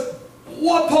 because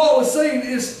what Paul is saying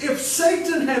is, if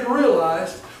Satan had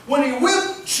realized when he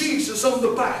whipped Jesus on the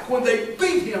back, when they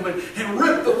beat him and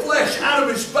ripped the flesh out of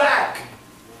his back,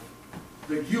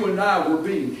 that you and I were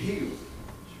being healed,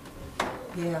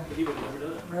 Yeah. He would have never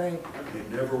done it. Right.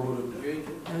 he never would have done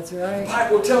it. That's The right.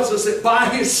 Bible tells us that by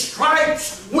His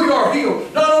stripes we are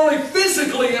healed. Not only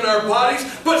physically in our bodies,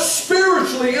 but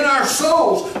spiritually in our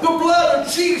souls. The blood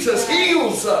of Jesus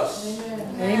heals us.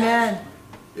 Amen.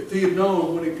 If he had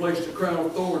known when he placed a crown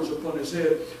of thorns upon his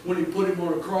head, when he put him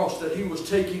on a cross, that he was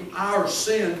taking our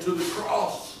sin to the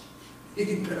cross, he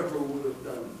never would have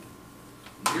done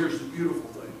it. And here's the beautiful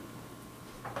thing.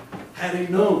 Had he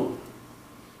known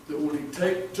that when he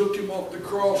took him off the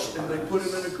cross and they put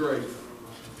him in a grave,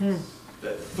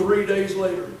 that 3 days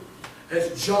later,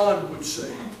 as John would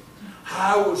say,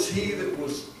 how was he that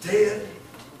was dead,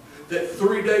 that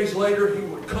 3 days later he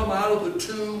would come out of the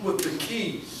tomb with the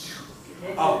keys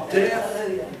of death,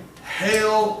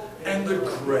 hell, and the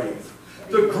grave.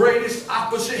 The greatest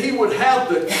opposite. He would have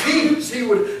the keys. He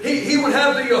would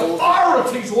have the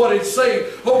authorities, what it's saying,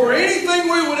 over anything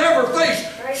we would ever face.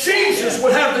 Jesus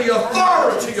would have the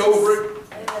authority over it.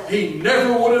 He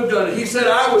never would have done it. He said,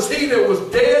 I was he that was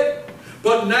dead,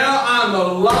 but now I'm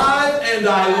alive and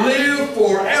I live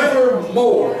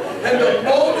forevermore. And the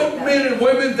moment, men and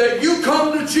women, that you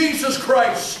come to Jesus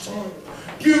Christ,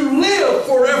 you live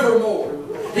forevermore.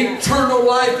 Eternal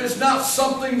life is not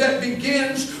something that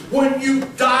begins when you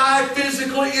die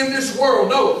physically in this world.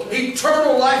 No,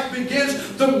 eternal life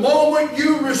begins the moment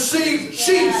you receive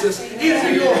Jesus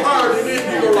into your heart and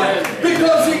into your life.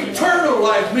 Because eternal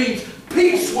life means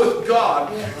peace with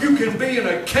God. You can be in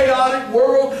a chaotic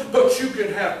world, but you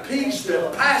can have peace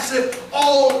that passeth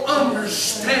all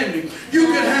understanding. You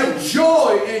can have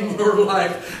joy in your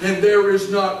life, and there is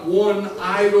not one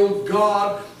idol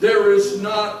god. There is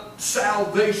not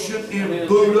salvation in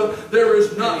Buddha. There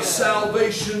is not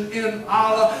salvation in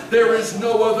Allah. There is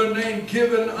no other name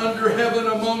given under heaven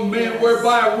among men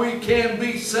whereby we can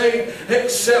be saved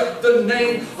except the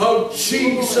name of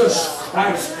Jesus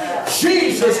Christ.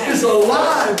 Jesus is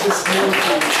alive this morning.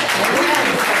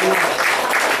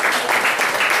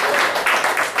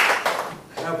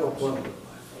 Have abundant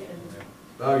life.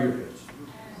 Bow your heads.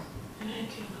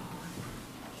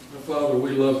 Father,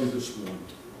 we love you this morning.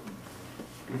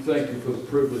 We thank you for the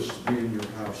privilege to be in your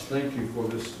house. Thank you for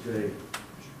this day,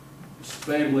 this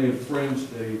family and friends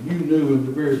day. You knew in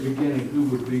the very beginning who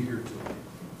would be here today.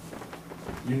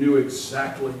 You knew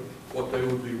exactly what they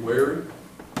would be wearing.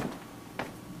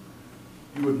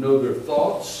 You would know their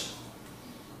thoughts.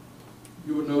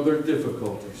 You would know their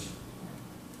difficulties.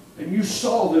 And you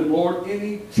saw them, Lord, in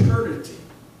eternity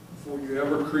before you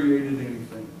ever created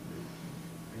anything.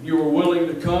 You were willing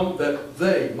to come that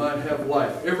they might have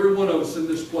life. Every one of us in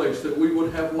this place, that we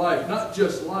would have life. Not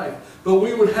just life, but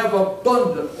we would have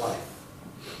abundant life.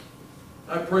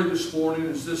 I pray this morning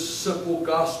as this simple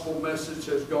gospel message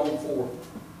has gone forth,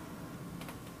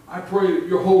 I pray that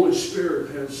your Holy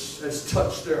Spirit has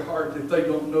touched their heart if they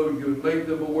don't know you and made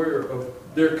them aware of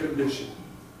their condition.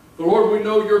 But Lord, we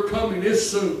know your coming is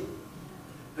soon.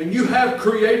 And you have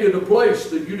created a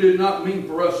place that you did not mean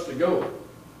for us to go.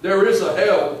 There is a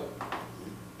hell.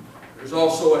 There's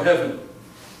also a heaven.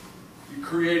 You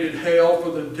created hell for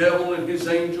the devil and his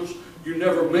angels. You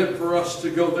never meant for us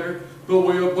to go there.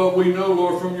 But we know,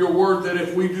 Lord, from your word that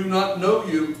if we do not know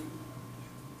you,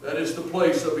 that is the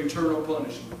place of eternal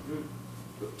punishment.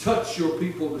 But touch your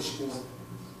people this morning.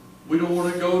 We don't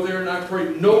want to go there, and I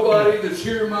pray nobody that's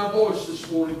hearing my voice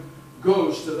this morning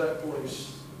goes to that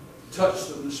place. Touch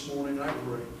them this morning, I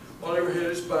pray. While every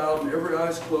head is bowed and every eye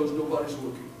is closed, nobody's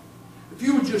looking. If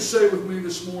you would just say with me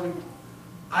this morning,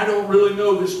 I don't really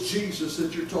know this Jesus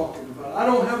that you're talking about. I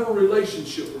don't have a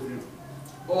relationship with Him.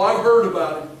 Oh, I've heard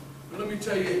about Him. But let me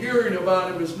tell you, hearing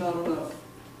about Him is not enough.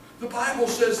 The Bible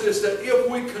says this, that if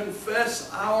we confess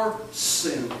our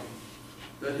sin,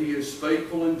 that He is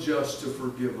faithful and just to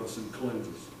forgive us and cleanse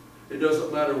us. It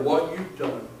doesn't matter what you've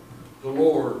done. The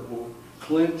Lord will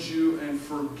cleanse you and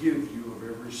forgive you of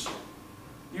every sin.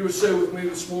 You would say with me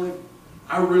this morning,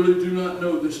 I really do not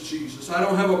know this Jesus. I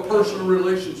don't have a personal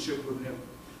relationship with Him.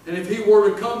 And if He were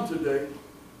to come today,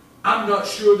 I'm not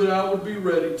sure that I would be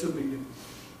ready to meet Him.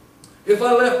 If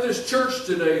I left this church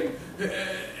today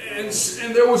and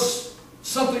there was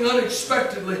something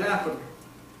unexpectedly happened,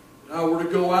 and I were to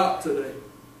go out today,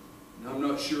 and I'm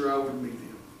not sure I would meet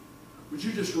Him. Would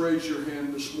you just raise your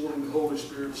hand this morning? The Holy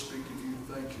Spirit is speaking to you.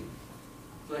 Thank you.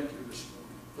 Thank you this morning.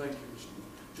 Thank you this morning.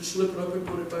 Just slip it up and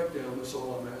put it back down. That's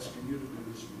all I'm asking you to do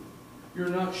this morning. You're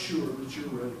not sure that you're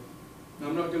ready. And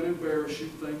I'm not going to embarrass you.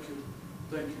 Thank you.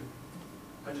 Thank you.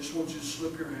 I just want you to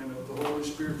slip your hand up. The Holy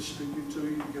Spirit is speaking to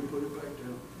you. You can put it back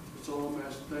down. That's all I'm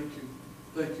asking. Thank you.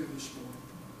 Thank you this morning.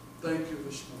 Thank you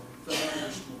this morning. Thank you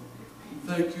this morning.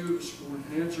 Thank you this morning.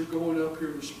 Hands are going up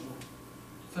here this morning.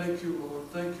 Thank you, Lord.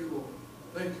 Thank you, Lord.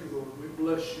 Thank you, Lord. We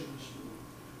bless you this morning.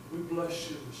 We bless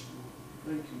you this morning.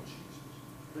 Thank you, Jesus.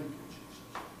 Thank you, Jesus.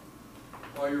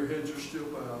 While your heads are still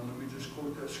bowed, let me just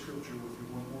quote that scripture with you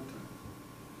one more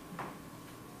time.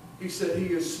 He said, He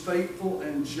is faithful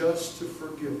and just to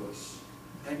forgive us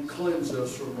and cleanse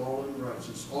us from all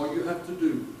unrighteousness. All you have to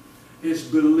do is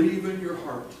believe in your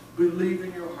heart. Believe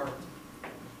in your heart.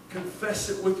 Confess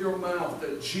it with your mouth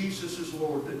that Jesus is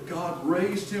Lord, that God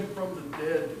raised Him from the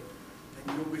dead,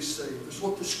 and you'll be saved. That's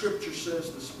what the scripture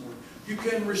says this morning. You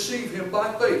can receive Him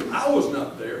by faith. I was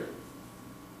not there.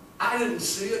 I didn't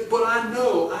see it, but I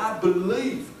know, I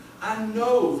believe, I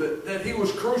know that He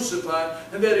was crucified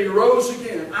and that He rose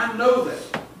again. I know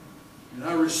that. And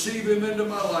I receive Him into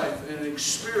my life and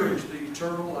experience the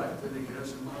eternal life that He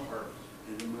has in my heart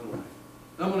and in my life.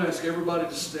 I'm going to ask everybody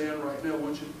to stand right now.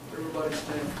 Won't you? Everybody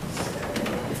stand.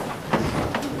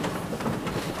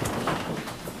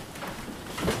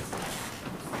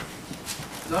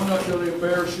 And I'm not going to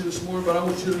embarrass you this morning, but I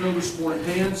want you to know this morning,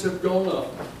 hands have gone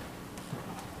up.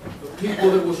 The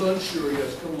people that was unsure,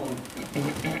 yes, come on.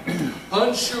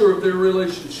 Unsure of their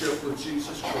relationship with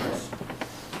Jesus Christ.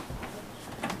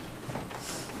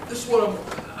 This is what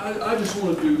I just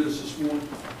want to do this morning.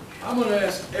 I'm going to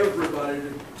ask everybody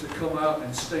to come out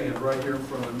and stand right here in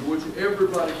front of me. Would you?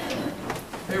 Everybody come.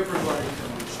 Everybody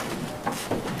come and stand.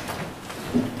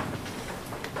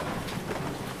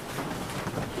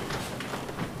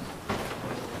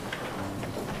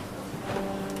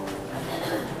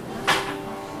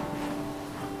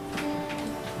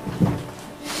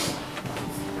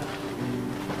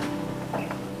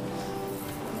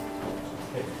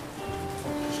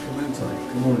 Just come in tight.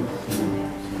 Come on.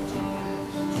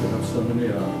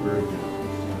 Very good.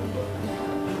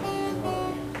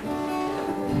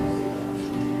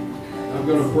 I'm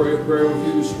going to pray a prayer with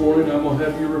you this morning. I'm going to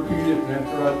have you repeat it, and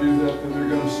after I do that, then they're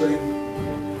going to sing,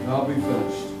 and I'll be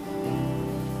finished.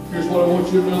 Here's what I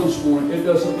want you to know this morning. It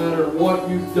doesn't matter what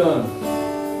you've done.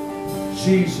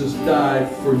 Jesus died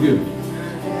for you.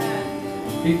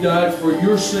 He died for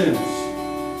your sins.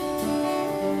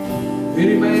 If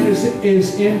any man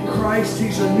is in Christ,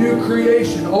 he's a new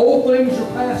creation. Old things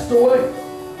are passed away.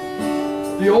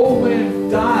 The old man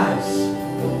dies.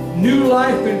 New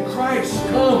life in Christ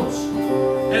comes.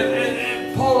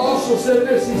 And Paul also said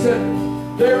this. He said,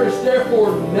 there is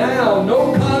therefore now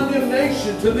no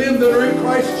condemnation to them that are in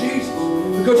Christ Jesus.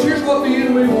 Because here's what the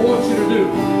enemy will want you to do.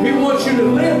 He wants you to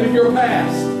live in your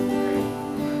past.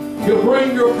 He'll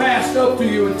bring your past up to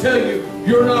you and tell you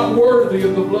you're not worthy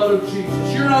of the blood of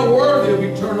Jesus. You're not worthy of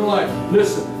eternal life.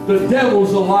 Listen, the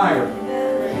devil's a liar.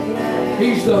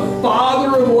 He's the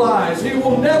father of lies. He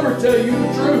will never tell you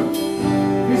the truth.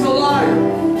 He's a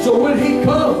liar. So when he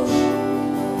comes,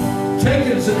 take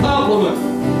it as a compliment.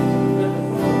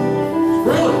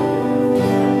 Really.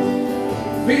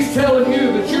 If he's telling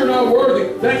you that you're not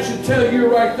worthy, that should tell you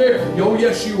right there, oh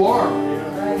yes you are.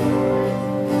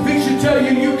 If he should tell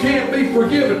you you can't be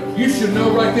forgiven, you should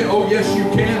know right there, oh yes you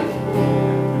can.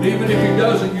 And even if he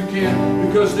doesn't, you can,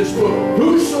 because this book,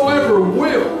 whosoever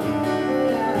will,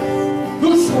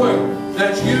 whosoever,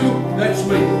 that's you, that's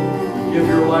me, give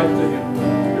your life to Him.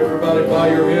 Everybody bow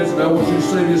your heads, and I want you to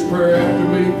say this prayer after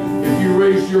me. If you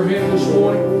raised your hand this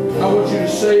morning, I want you to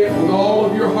say it with all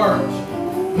of your heart.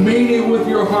 Mean it with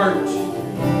your heart.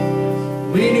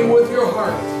 Mean it with your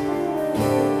heart.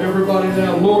 Everybody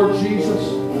now, Lord Jesus,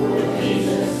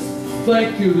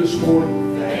 thank you this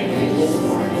morning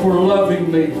for loving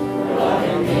me.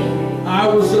 I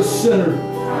was a sinner.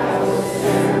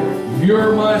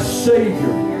 You're my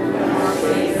Savior.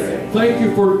 Thank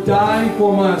you for dying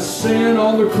for my sin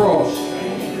on the cross.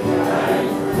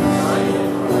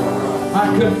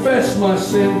 I confess my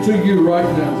sin to you right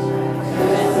now.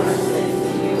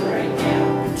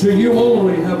 To you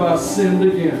only have I sinned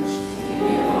against.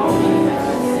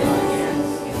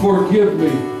 Forgive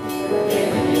me.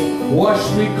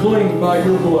 Wash me clean by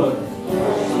your blood.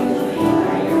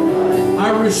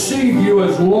 I receive you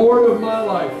as Lord of my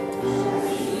life.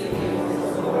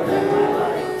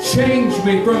 Change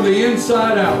me from the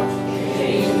inside out.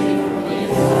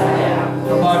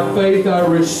 By faith I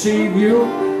receive you.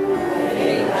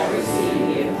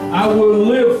 I will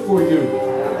live for you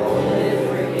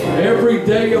every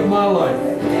day of my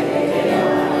life.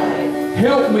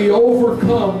 Help me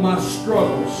overcome my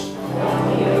struggles.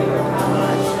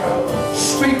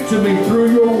 Speak to me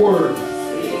through your word.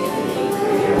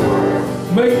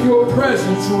 Make your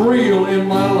presence real in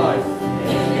my life.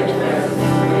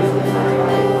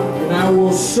 And I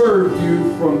will serve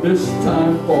you from this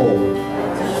time forward.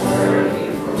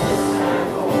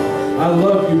 I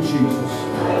love you, Jesus.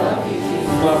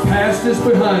 My past is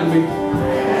behind me.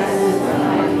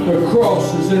 The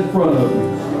cross is in front of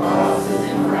me.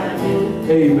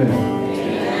 Amen.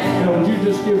 Now, would you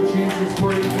just give Jesus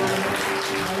praise?